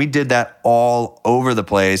riff. And we did that all over the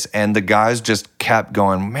place, and the guys just kept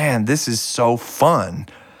going, man, this is so fun,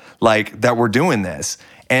 like that we're doing this,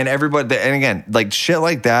 and everybody, and again, like shit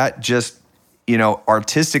like that, just. You know,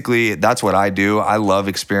 artistically, that's what I do. I love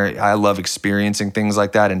experiencing things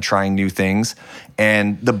like that and trying new things.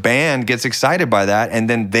 And the band gets excited by that, and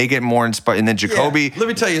then they get more inspired. And then Jacoby... Yeah. Let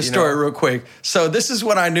me tell you a story real quick. So this is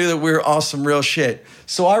when I knew that we were all some real shit.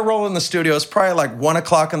 So I roll in the studio. It's probably like 1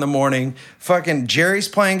 o'clock in the morning. Fucking Jerry's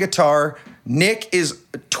playing guitar. Nick is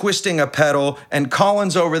twisting a pedal, and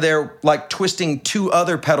Colin's over there like twisting 2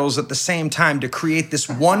 other pedals at the same time to create this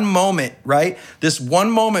one moment, right? This one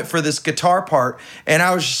moment for this guitar part. And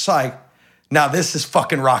I was just like, now this is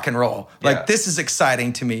fucking rock and roll. Like this is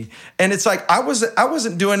exciting to me. And it's like I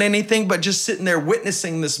wasn't doing anything but just sitting there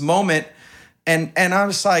witnessing this moment. And I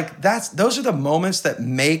was like, those are the moments that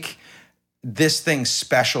make this thing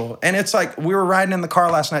special. And it's like we were riding in the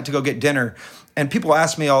car last night to go get dinner, and people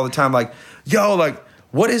ask me all the time, like, yo, like,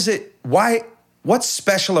 what is it? What's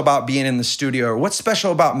special about being in the studio, or what's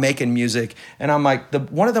special about making music? And I'm like,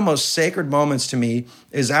 one of the most sacred moments to me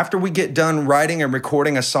is after we get done writing and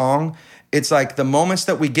recording a song, it's like the moments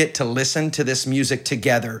that we get to listen to this music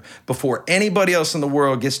together before anybody else in the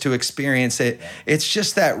world gets to experience it. It's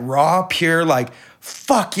just that raw, pure, like,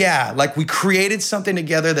 fuck yeah. Like we created something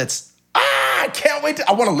together that's, I can't wait.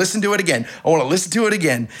 I want to listen to it again.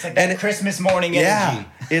 It's like that Christmas morning energy. Yeah,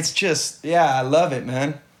 it's just, I love it,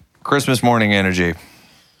 man. Christmas morning energy,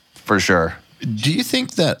 for sure. Do you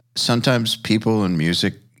think that sometimes people in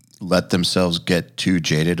music let themselves get too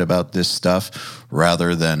jaded about this stuff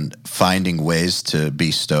rather than finding ways to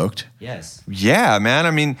be stoked? Yes. Yeah, man.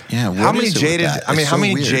 I mean, how many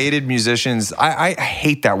jaded musicians? I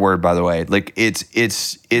hate that word, by the way. Like it's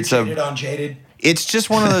jaded on jaded. It's just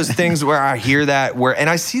one of those things where I hear that and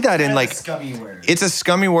I see that in like, scummy word. It's a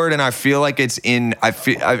scummy word, and I feel like it's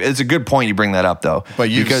a good point you bring that up though. But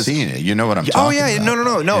you've seen it, you know what I'm talking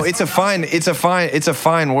about. No. It's a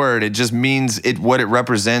fine word. It just means what it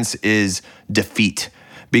represents is defeat,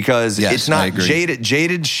 because it's not jaded.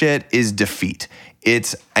 Jaded shit is defeat.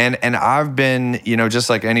 It's and I've been, you know, just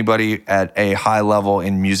like anybody at a high level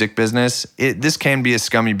in music business, this can be a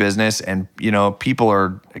scummy business, and you know,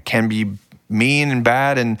 people can be mean and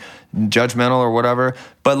bad and judgmental or whatever.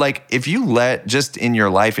 But like, if you let, just in your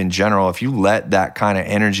life in general, if you let that kind of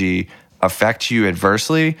energy affect you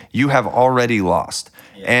adversely, you have already lost.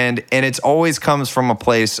 Yeah. And it's always comes from a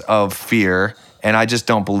place of fear. And I just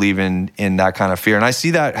don't believe in that kind of fear. And I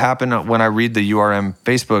see that happen when I read the URM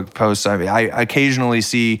Facebook posts. I occasionally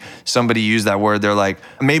see somebody use that word. They're like,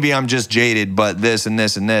 maybe I'm just jaded, but this and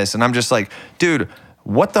this and this. And I'm just like, dude,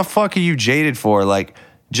 what the fuck are you jaded for? Like,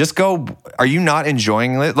 just go, are you not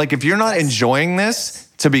enjoying it? Like, if you're not enjoying this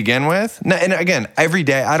to begin with, and again, every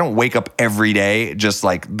day, I don't wake up every day just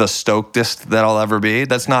like the stokedest that I'll ever be.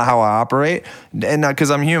 That's not how I operate. And not because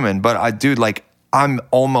I'm human, but I'm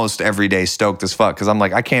almost every day stoked as fuck because I'm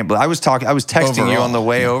like, I can't believe, I was texting you on the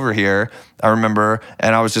way over here, I remember,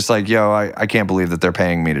 and I was just like, yo, I can't believe that they're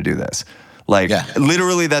paying me to do this. Like,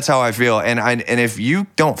 literally, that's how I feel. And if you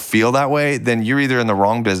don't feel that way, then you're either in the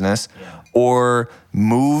wrong business or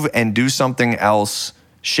move and do something else,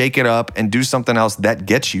 shake it up and do something else that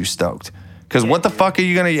gets you stoked. Because what the fuck are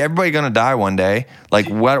you everybody gonna die one day. Like,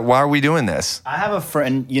 why are we doing this? I have a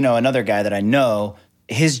friend, you know, another guy that I know,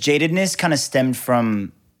 his jadedness kind of stemmed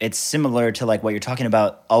from, it's similar to like what you're talking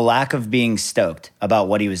about, a lack of being stoked about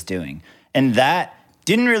what he was doing. And that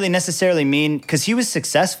didn't really necessarily mean, because he was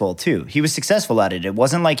successful too. He was successful at it. It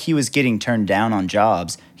wasn't like he was getting turned down on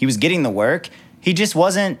jobs. He was getting the work. He just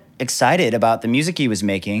wasn't excited about the music he was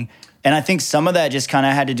making. And I think some of that just kind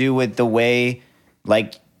of had to do with the way,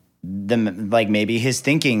 like maybe his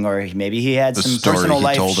thinking, or maybe he had some personal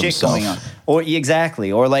life shit going on. Or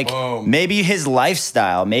exactly. Or like maybe his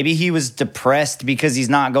lifestyle. Maybe he was depressed because he's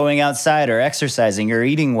not going outside or exercising or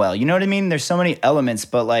eating well. You know what I mean? There's so many elements,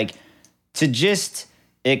 but like to just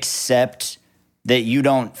accept that you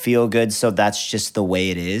don't feel good, so that's just the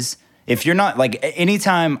way it is. If you're not, like,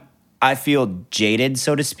 anytime I feel jaded,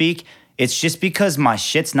 so to speak, it's just because my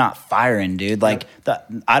shit's not firing, dude. Like,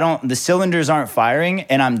 the cylinders aren't firing,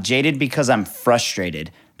 and I'm jaded because I'm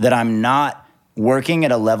frustrated that I'm not working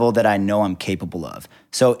at a level that I know I'm capable of.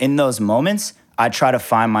 So in those moments, I try to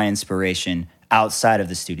find my inspiration outside of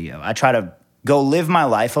the studio. I try to go live my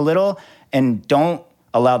life a little and don't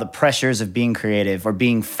allow the pressures of being creative or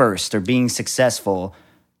being first or being successful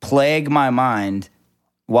plague my mind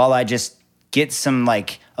while I just get some,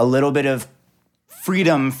 like, a little bit of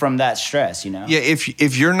freedom from that stress, you know? Yeah,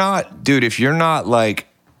 if you're not like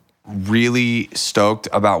really stoked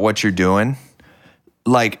about what you're doing,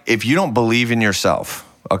 like if you don't believe in yourself,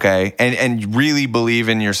 okay, and really believe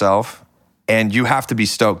in yourself, and you have to be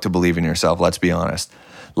stoked to believe in yourself, let's be honest.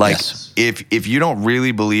 Like if you don't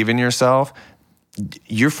really believe in yourself,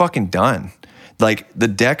 you're fucking done. Like the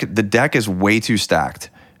deck is way too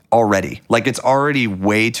stacked already. Like it's already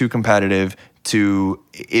way too competitive to,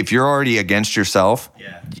 if you're already against yourself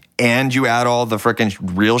and you add all the freaking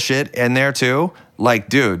real shit in there too, like,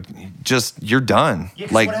 dude, just, you're done. Yeah,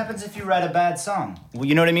 like, what happens if you write a bad song? Well,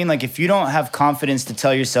 you know what I mean? Like, if you don't have confidence to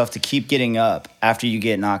tell yourself to keep getting up after you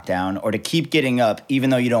get knocked down, or to keep getting up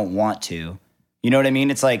even though you don't want to, you know what I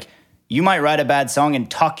mean? It's like, you might write a bad song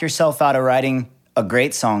and talk yourself out of writing a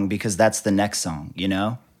great song because that's the next song, you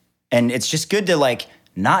know? And it's just good to, like,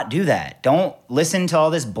 not do that. Don't listen to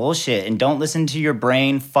all this bullshit, and don't listen to your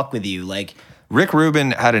brain fuck with you. Like, Rick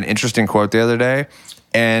Rubin had an interesting quote the other day,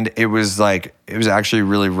 and it was actually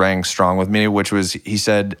really rang strong with me, which was, he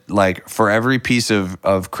said, like, for every piece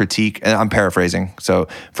of critique, and I'm paraphrasing, so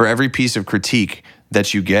for every piece of critique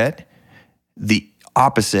that you get, the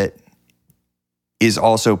opposite is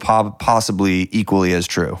also possibly equally as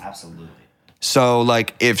true. absolutely. So,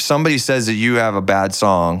 like, if somebody says that you have a bad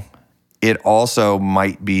song, it also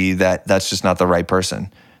might be that that's just not the right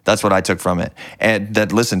person. That's what I took from it, and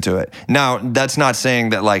that listened to it. Now, that's not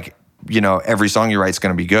saying that, like, you know, every song you write is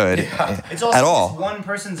going to be good It's also at all. just one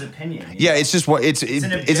person's opinion. Yeah, it's just what it's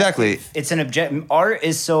exactly. It's an objective. Art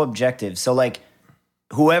is so objective. So, like,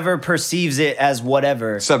 whoever perceives it as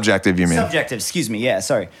whatever. Subjective, you mean? Subjective, excuse me. Yeah,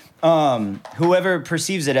 sorry. Whoever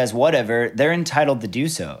perceives it as whatever, they're entitled to do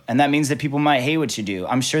so. And that means that people might hate what you do.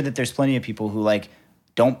 I'm sure that there's plenty of people who, like,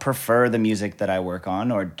 don't prefer the music that I work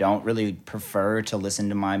on, or don't really prefer to listen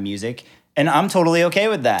to my music. And I'm totally okay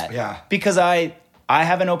with that. Yeah. Because I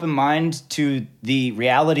have an open mind to the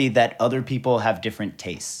reality that other people have different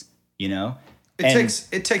tastes, you know?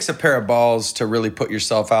 It takes a pair of balls to really put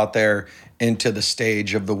yourself out there into the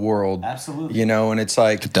stage of the world. Absolutely. You know, and it's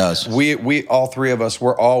like, It does. We all three of us,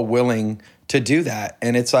 we're all willing to do that.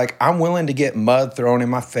 And it's like, I'm willing to get mud thrown in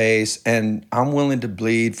my face, and I'm willing to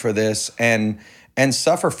bleed for this and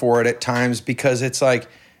suffer for it at times, because it's like,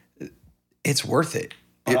 it's worth it.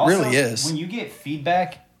 But It also, really is. When you get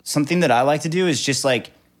feedback, something that I like to do is just,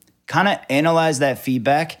 like, kind of analyze that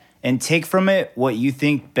feedback and take from it what you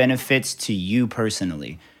think benefits to you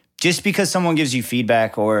personally. Just because someone gives you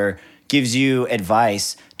feedback or gives you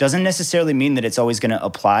advice doesn't necessarily mean that it's always going to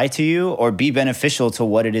apply to you or be beneficial to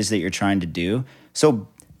what it is that you're trying to do. So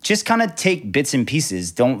just kind of take bits and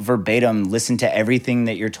pieces. Don't verbatim listen to everything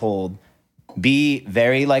that you're told. Be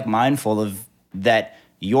very, like, mindful of that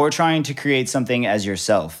you're trying to create something as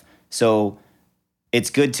yourself. So it's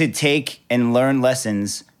good to take and learn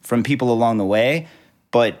lessons from people along the way,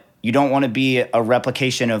 but you don't want to be a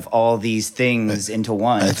replication of all these things into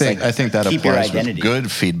one. I think that keep your applies identity. with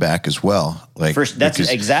good feedback as well. Like, That's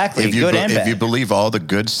because exactly if you good and if bad. you believe all the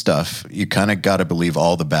good stuff, you kind of got to believe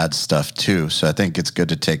all the bad stuff too. So I think it's good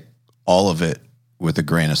to take all of it with a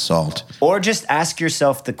grain of salt. Or just ask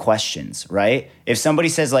yourself the questions, right? If somebody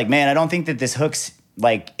says, like, man, I don't think that this hook's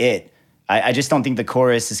like it. I just don't think the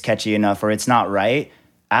chorus is catchy enough, or it's not right.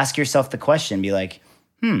 Ask yourself the question. Be like,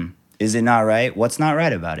 is it not right? What's not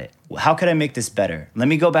right about it? How could I make this better? Let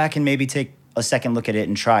me go back and maybe take a second look at it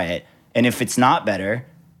and try it. And if it's not better,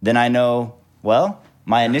 then I know, well,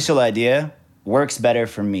 my initial idea works better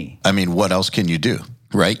for me. I mean, what else can you do,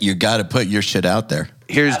 right? You got to put your shit out there.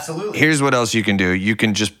 here's what else you can do. You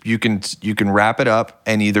can wrap it up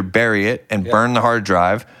and either bury it and burn the hard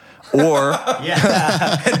drive, or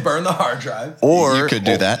and burn the hard drive. Or you could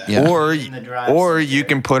do that. Or you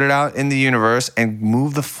can put it out in the universe and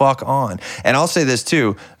move the fuck on. And I'll say this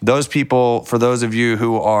too: those people, for those of you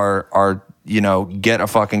who are get a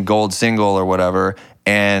fucking gold single or whatever,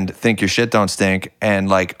 and think your shit don't stink, and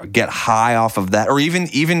like get high off of that, or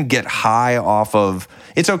even get high off of.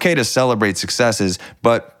 It's okay to celebrate successes,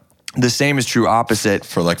 but the same is true opposite.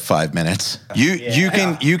 For like 5 minutes. You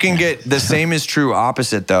can get the same is true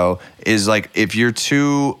opposite though, is like if you're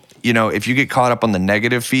too, if you get caught up on the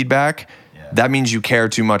negative feedback, that means you care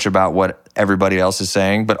too much about what everybody else is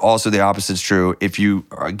saying. But also the opposite's true. If you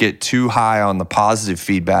get too high on the positive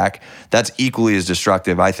feedback, that's equally as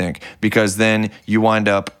destructive, I think, because then you wind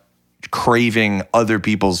up craving other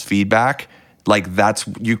people's feedback. Like that's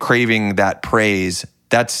you craving that praise.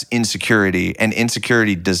 That's insecurity, and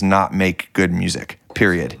insecurity does not make good music,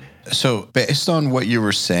 period. So based on what you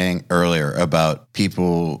were saying earlier about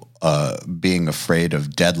people being afraid of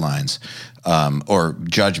deadlines or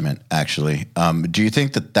judgment, actually, do you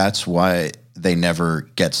think that that's why they never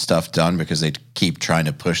get stuff done, because they keep trying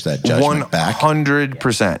to push that judgment back?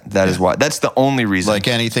 100%. That is why. That's the only reason. Like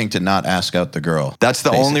anything to not ask out the girl. That's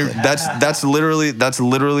the basically. only. That's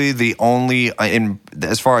literally the only. In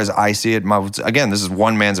as far as I see it, again, this is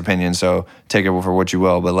one man's opinion, so take it for what you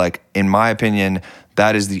will. But like in my opinion,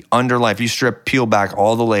 that is the underlying. If you peel back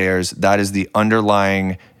all the layers, that is the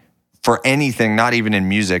underlying for anything. Not even in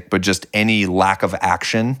music, but just any lack of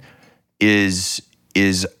action is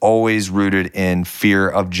always rooted in fear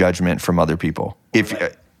of judgment from other people.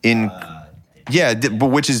 But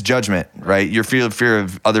which is judgment, right? Your fear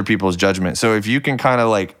of other people's judgment. So if you can kind of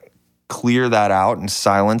like clear that out and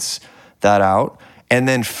silence that out, and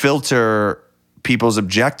then filter people's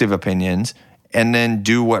objective opinions, and then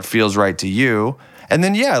do what feels right to you. And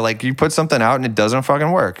then, like you put something out and it doesn't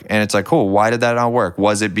fucking work. And it's like, cool, why did that not work?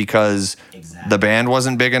 Was it because the band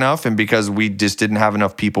wasn't big enough and because we just didn't have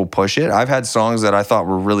enough people push it? I've had songs that I thought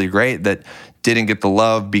were really great that didn't get the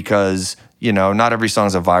love because, not every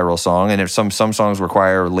song's a viral song. And if some songs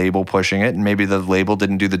require a label pushing it, and maybe the label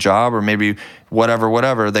didn't do the job, or maybe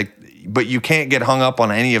whatever. But you can't get hung up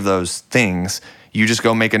on any of those things. You just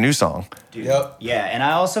go make a new song. Dude. Yep. Yeah, and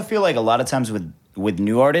I also feel like a lot of times with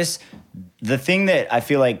new artists, the thing that I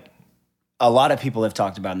feel like a lot of people have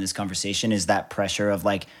talked about in this conversation is that pressure of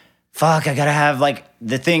like, fuck, I gotta have like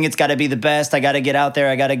the thing, it's gotta be the best, I gotta get out there,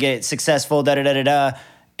 I gotta get successful, da-da-da-da-da.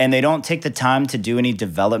 And they don't take the time to do any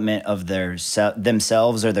development of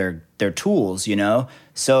themselves or their tools,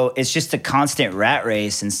 So it's just a constant rat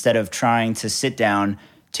race instead of trying to sit down,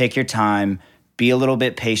 take your time, be a little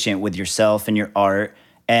bit patient with yourself and your art.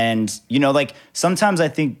 And, like sometimes I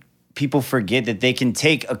think people forget that they can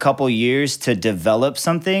take a couple years to develop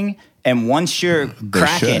something. And once you're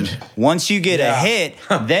cracking, once you get a hit,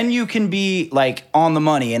 then you can be like on the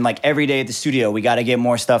money and like every day at the studio, we got to get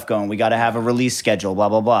more stuff going. We got to have a release schedule, blah,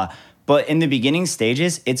 blah, blah. But in the beginning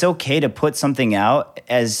stages, it's okay to put something out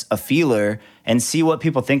as a feeler and see what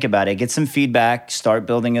people think about it. Get some feedback, start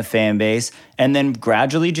building a fan base, and then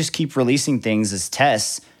gradually just keep releasing things as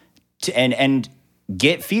tests and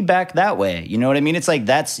get feedback that way. You know what I mean? It's like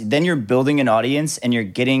then you're building an audience and you're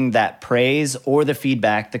getting that praise or the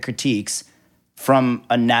feedback, the critiques from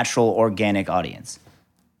a natural, organic audience.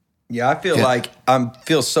 Yeah, I feel like I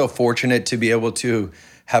feel so fortunate to be able to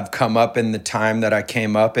have come up in the time that I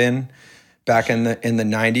came up in back in the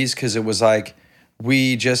 90s, because it was like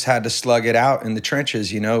we just had to slug it out in the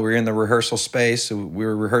trenches. We were in the rehearsal space. So we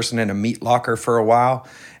were rehearsing in a meat locker for a while,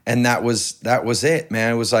 and that was it,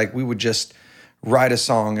 man. It was like we would just write a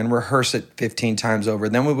song and rehearse it 15 times over.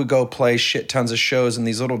 Then we would go play shit tons of shows in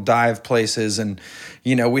these little dive places. And,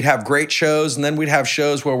 we'd have great shows. And then we'd have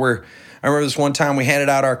shows where I remember this one time we handed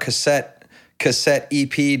out our cassette EP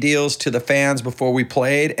deals to the fans before we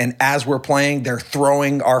played. And as we're playing, they're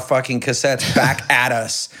throwing our fucking cassettes back at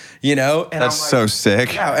us, And that's so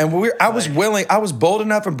sick. Yeah, and I was bold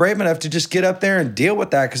enough and brave enough to just get up there and deal with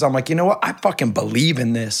that, because I'm like, you know what? I fucking believe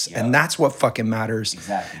in this. Yep. And that's what fucking matters.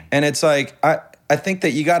 Exactly. And it's like, I think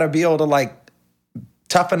that you got to be able to like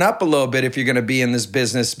toughen up a little bit if you're going to be in this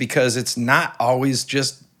business, because it's not always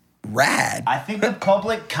just rad. I think the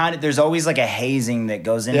public there's always like a hazing that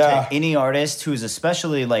goes into any artist who's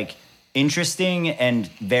especially like interesting and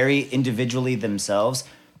very individually themselves.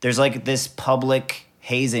 There's like this public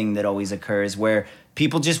hazing that always occurs where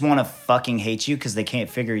people just want to fucking hate you because they can't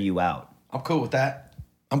figure you out. I'm cool with that.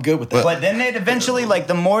 I'm good with that. But then it eventually, like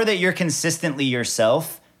the more that you're consistently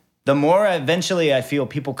yourself, the more eventually I feel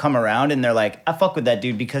people come around and they're like, I fuck with that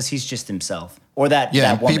dude because he's just himself. Or that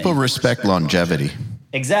woman. People respect longevity.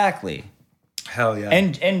 Exactly. Hell yeah.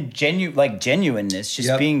 And genuineness,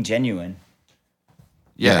 just being genuine.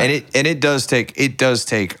 Yeah, and it does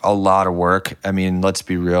take a lot of work. I mean, let's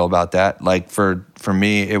be real about that. Like for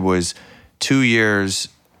me, it was 2 years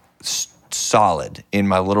solid in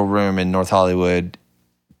my little room in North Hollywood.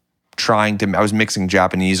 I was mixing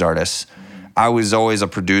Japanese artists. I was always a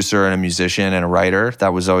producer and a musician and a writer.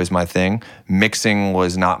 That was always my thing. Mixing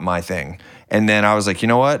was not my thing. And then I was like, you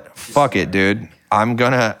know what? Fuck it, dude. I'm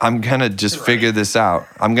gonna just figure this out.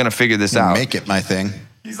 I'm gonna figure this out. Make it my thing.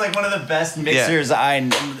 He's like one of the best mixers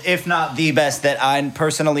if not the best that I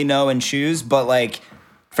personally know and choose. But like,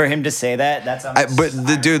 for him to say that, that's.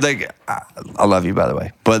 Dude, like, I love you, by the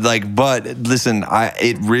way. But listen,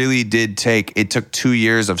 it really did take. It took 2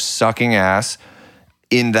 years of sucking ass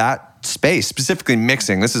in that space, specifically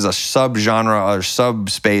mixing. This is a subgenre or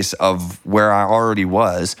subspace of where I already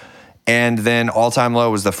was. And then All Time Low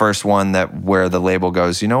was the first one where the label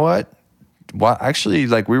goes, you know what? Actually,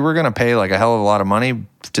 like, we were gonna pay like a hell of a lot of money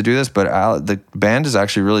to do this, but the band is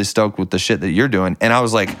actually really stoked with the shit that you're doing. And I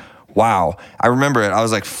was like, wow. I remember it. I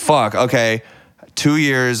was like, fuck, okay. 2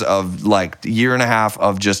 years of like year and a half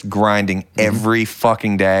of just grinding every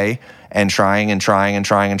fucking day and trying and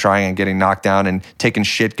getting knocked down and taking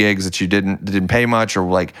shit gigs that you didn't pay much, or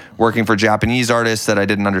like working for Japanese artists that I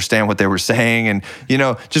didn't understand what they were saying, and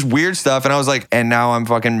just weird stuff. And I was like, and now I'm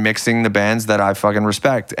fucking mixing the bands that I fucking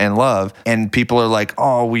respect and love. And people are like,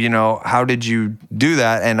 oh, well, how did you do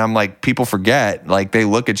that? And I'm like, people forget, like they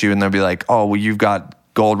look at you and they'll be like, oh, well, you've got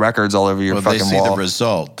gold records all over your fucking wall. They see the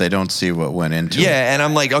result. They don't see what went into it. Yeah, and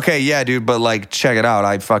I'm like, okay, yeah, dude, but like, check it out.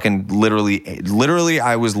 I fucking literally,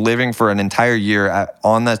 I was living for an entire year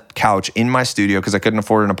on the couch in my studio because I couldn't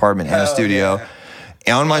afford an apartment and a studio.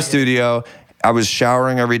 Yeah. On my studio, I was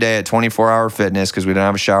showering every day at 24 Hour Fitness because we didn't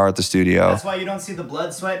have a shower at the studio. That's why you don't see the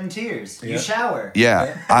blood, sweat, and tears. You shower.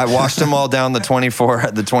 Yeah. I washed them all down the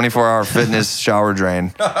 24 Hour Fitness shower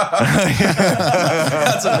drain. That's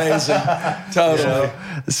amazing. Totally.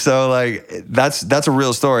 So like that's a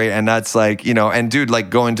real story, and that's like, and dude,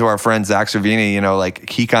 like going to our friend Zach Cervini, like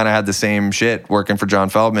he kind of had the same shit working for John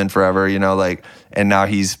Feldman forever, like, and now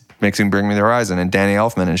he's mixing Bring Me the Horizon and Danny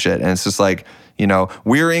Elfman and shit, and it's just like,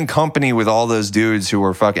 we're in company with all those dudes who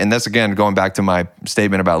were fucking, and that's again going back to my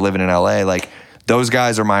statement about living in LA, like those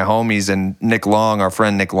guys are my homies. And Nick Long, our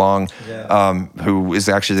friend Nick Long, who is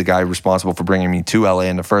actually the guy responsible for bringing me to LA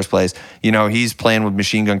in the first place, he's playing with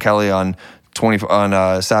Machine Gun Kelly on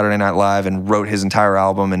Saturday Night Live and wrote his entire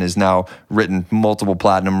album and has now written multiple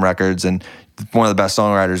platinum records and one of the best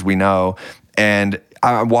songwriters we know. And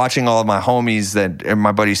I'm watching all of my homies and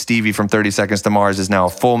my buddy Stevie from 30 Seconds to Mars is now a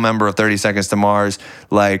full member of 30 Seconds to Mars.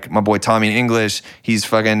 Like my boy Tommy English, he's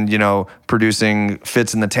fucking, producing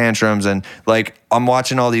Fits in the Tantrums. And like, I'm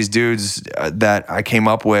watching all these dudes that I came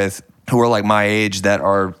up with who are like my age that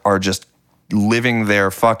are just living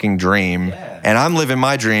their fucking dream. Yeah. And I'm living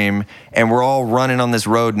my dream, and we're all running on this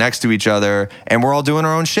road next to each other, and we're all doing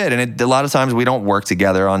our own shit. And a lot of times we don't work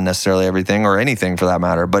together on necessarily everything or anything for that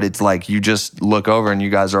matter, but it's like you just look over and you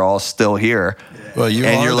guys are all still here. Yeah. Well,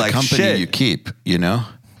 you're the company shit. You keep,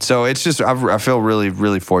 So it's just, I feel really,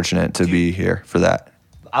 really fortunate to be here for that.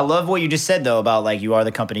 I love what you just said though about like you are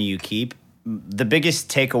the company you keep. The biggest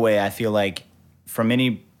takeaway I feel like from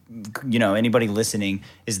anybody listening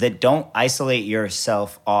is that don't isolate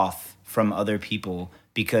yourself off from other people,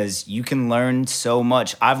 because you can learn so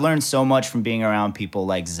much. I've learned so much from being around people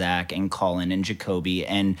like Zach and Colin and Jacoby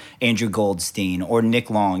and Andrew Goldstein or Nick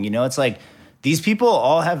Long. It's like these people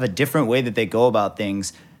all have a different way that they go about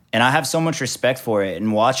things, and I have so much respect for it.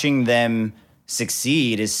 And watching them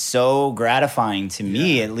succeed is so gratifying to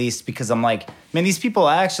me, at least, because I'm like, man, these people,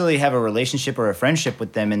 I actually have a relationship or a friendship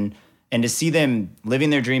with them, and to see them living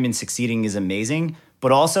their dream and succeeding is amazing.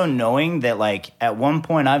 But also knowing that, like, at one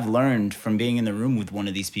point I've learned from being in the room with one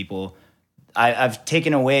of these people, I've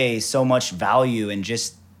taken away so much value and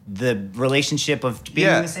just the relationship of being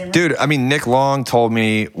in the same room. Dude, I mean, Nick Long told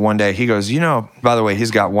me one day, he goes, by the way, he's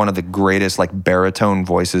got one of the greatest, like, baritone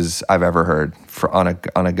voices I've ever heard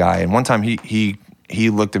on a guy. And one time he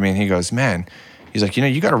looked at me and he goes, man, he's like,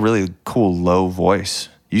 you got a really cool low voice.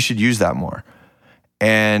 You should use that more.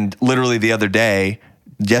 And literally the other day,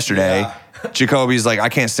 yesterday, Jacoby's like, I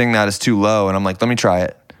can't sing that, it's too low. And I'm like, let me try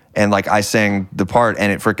it. And like, I sang the part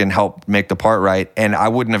and it freaking helped make the part right. And I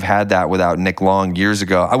wouldn't have had that without Nick Long years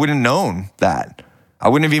ago. I wouldn't have known that. I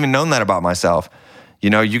wouldn't have even known that about myself. You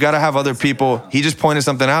know, you got to have other people. He just pointed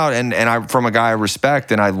something out, and I, from a guy I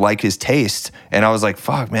respect and I like his taste. And I was like,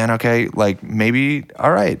 fuck, man, okay, like maybe,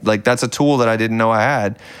 all right. Like that's a tool that I didn't know I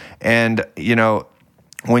had. And, you know,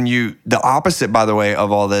 the opposite, by the way,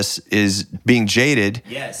 of all this is being jaded.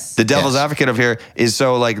 Yes. The devil's advocate of here is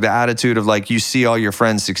so like the attitude of like you see all your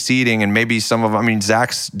friends succeeding, and maybe some of them, I mean,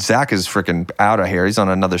 Zach is freaking out of here. He's on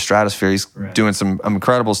another stratosphere. He's doing some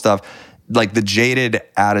incredible stuff. Like the jaded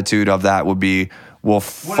attitude of that would be, well,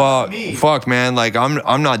 fuck, man. Like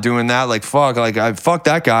I'm not doing that. Like fuck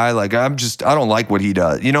that guy. Like I don't like what he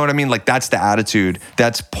does. You know what I mean? Like that's the attitude.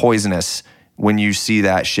 That's poisonous. When you see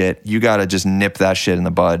that shit, you got to just nip that shit in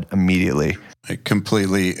the bud immediately. I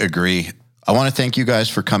completely agree. I want to thank you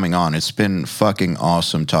guys for coming on. It's been fucking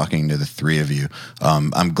awesome talking to the three of you.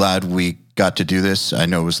 I'm glad we got to do this. I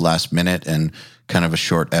know it was last minute and kind of a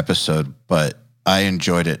short episode, but I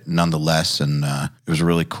enjoyed it nonetheless, and it was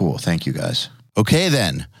really cool. Thank you guys. Okay,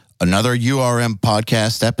 then. Another URM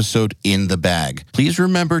podcast episode in the bag. Please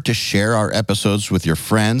remember to share our episodes with your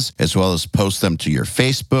friends, as well as post them to your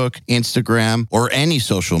Facebook, Instagram, or any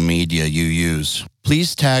social media you use.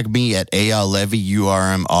 Please tag me at Eyal Levi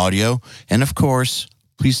URM Audio, and of course,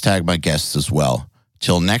 please tag my guests as well.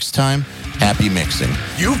 Till next time, happy mixing.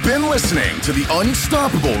 You've been listening to the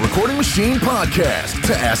Unstoppable Recording Machine podcast.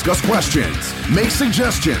 To ask us questions, make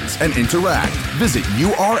suggestions, and interact, visit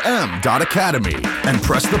urm.academy and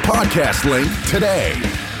press the podcast link today.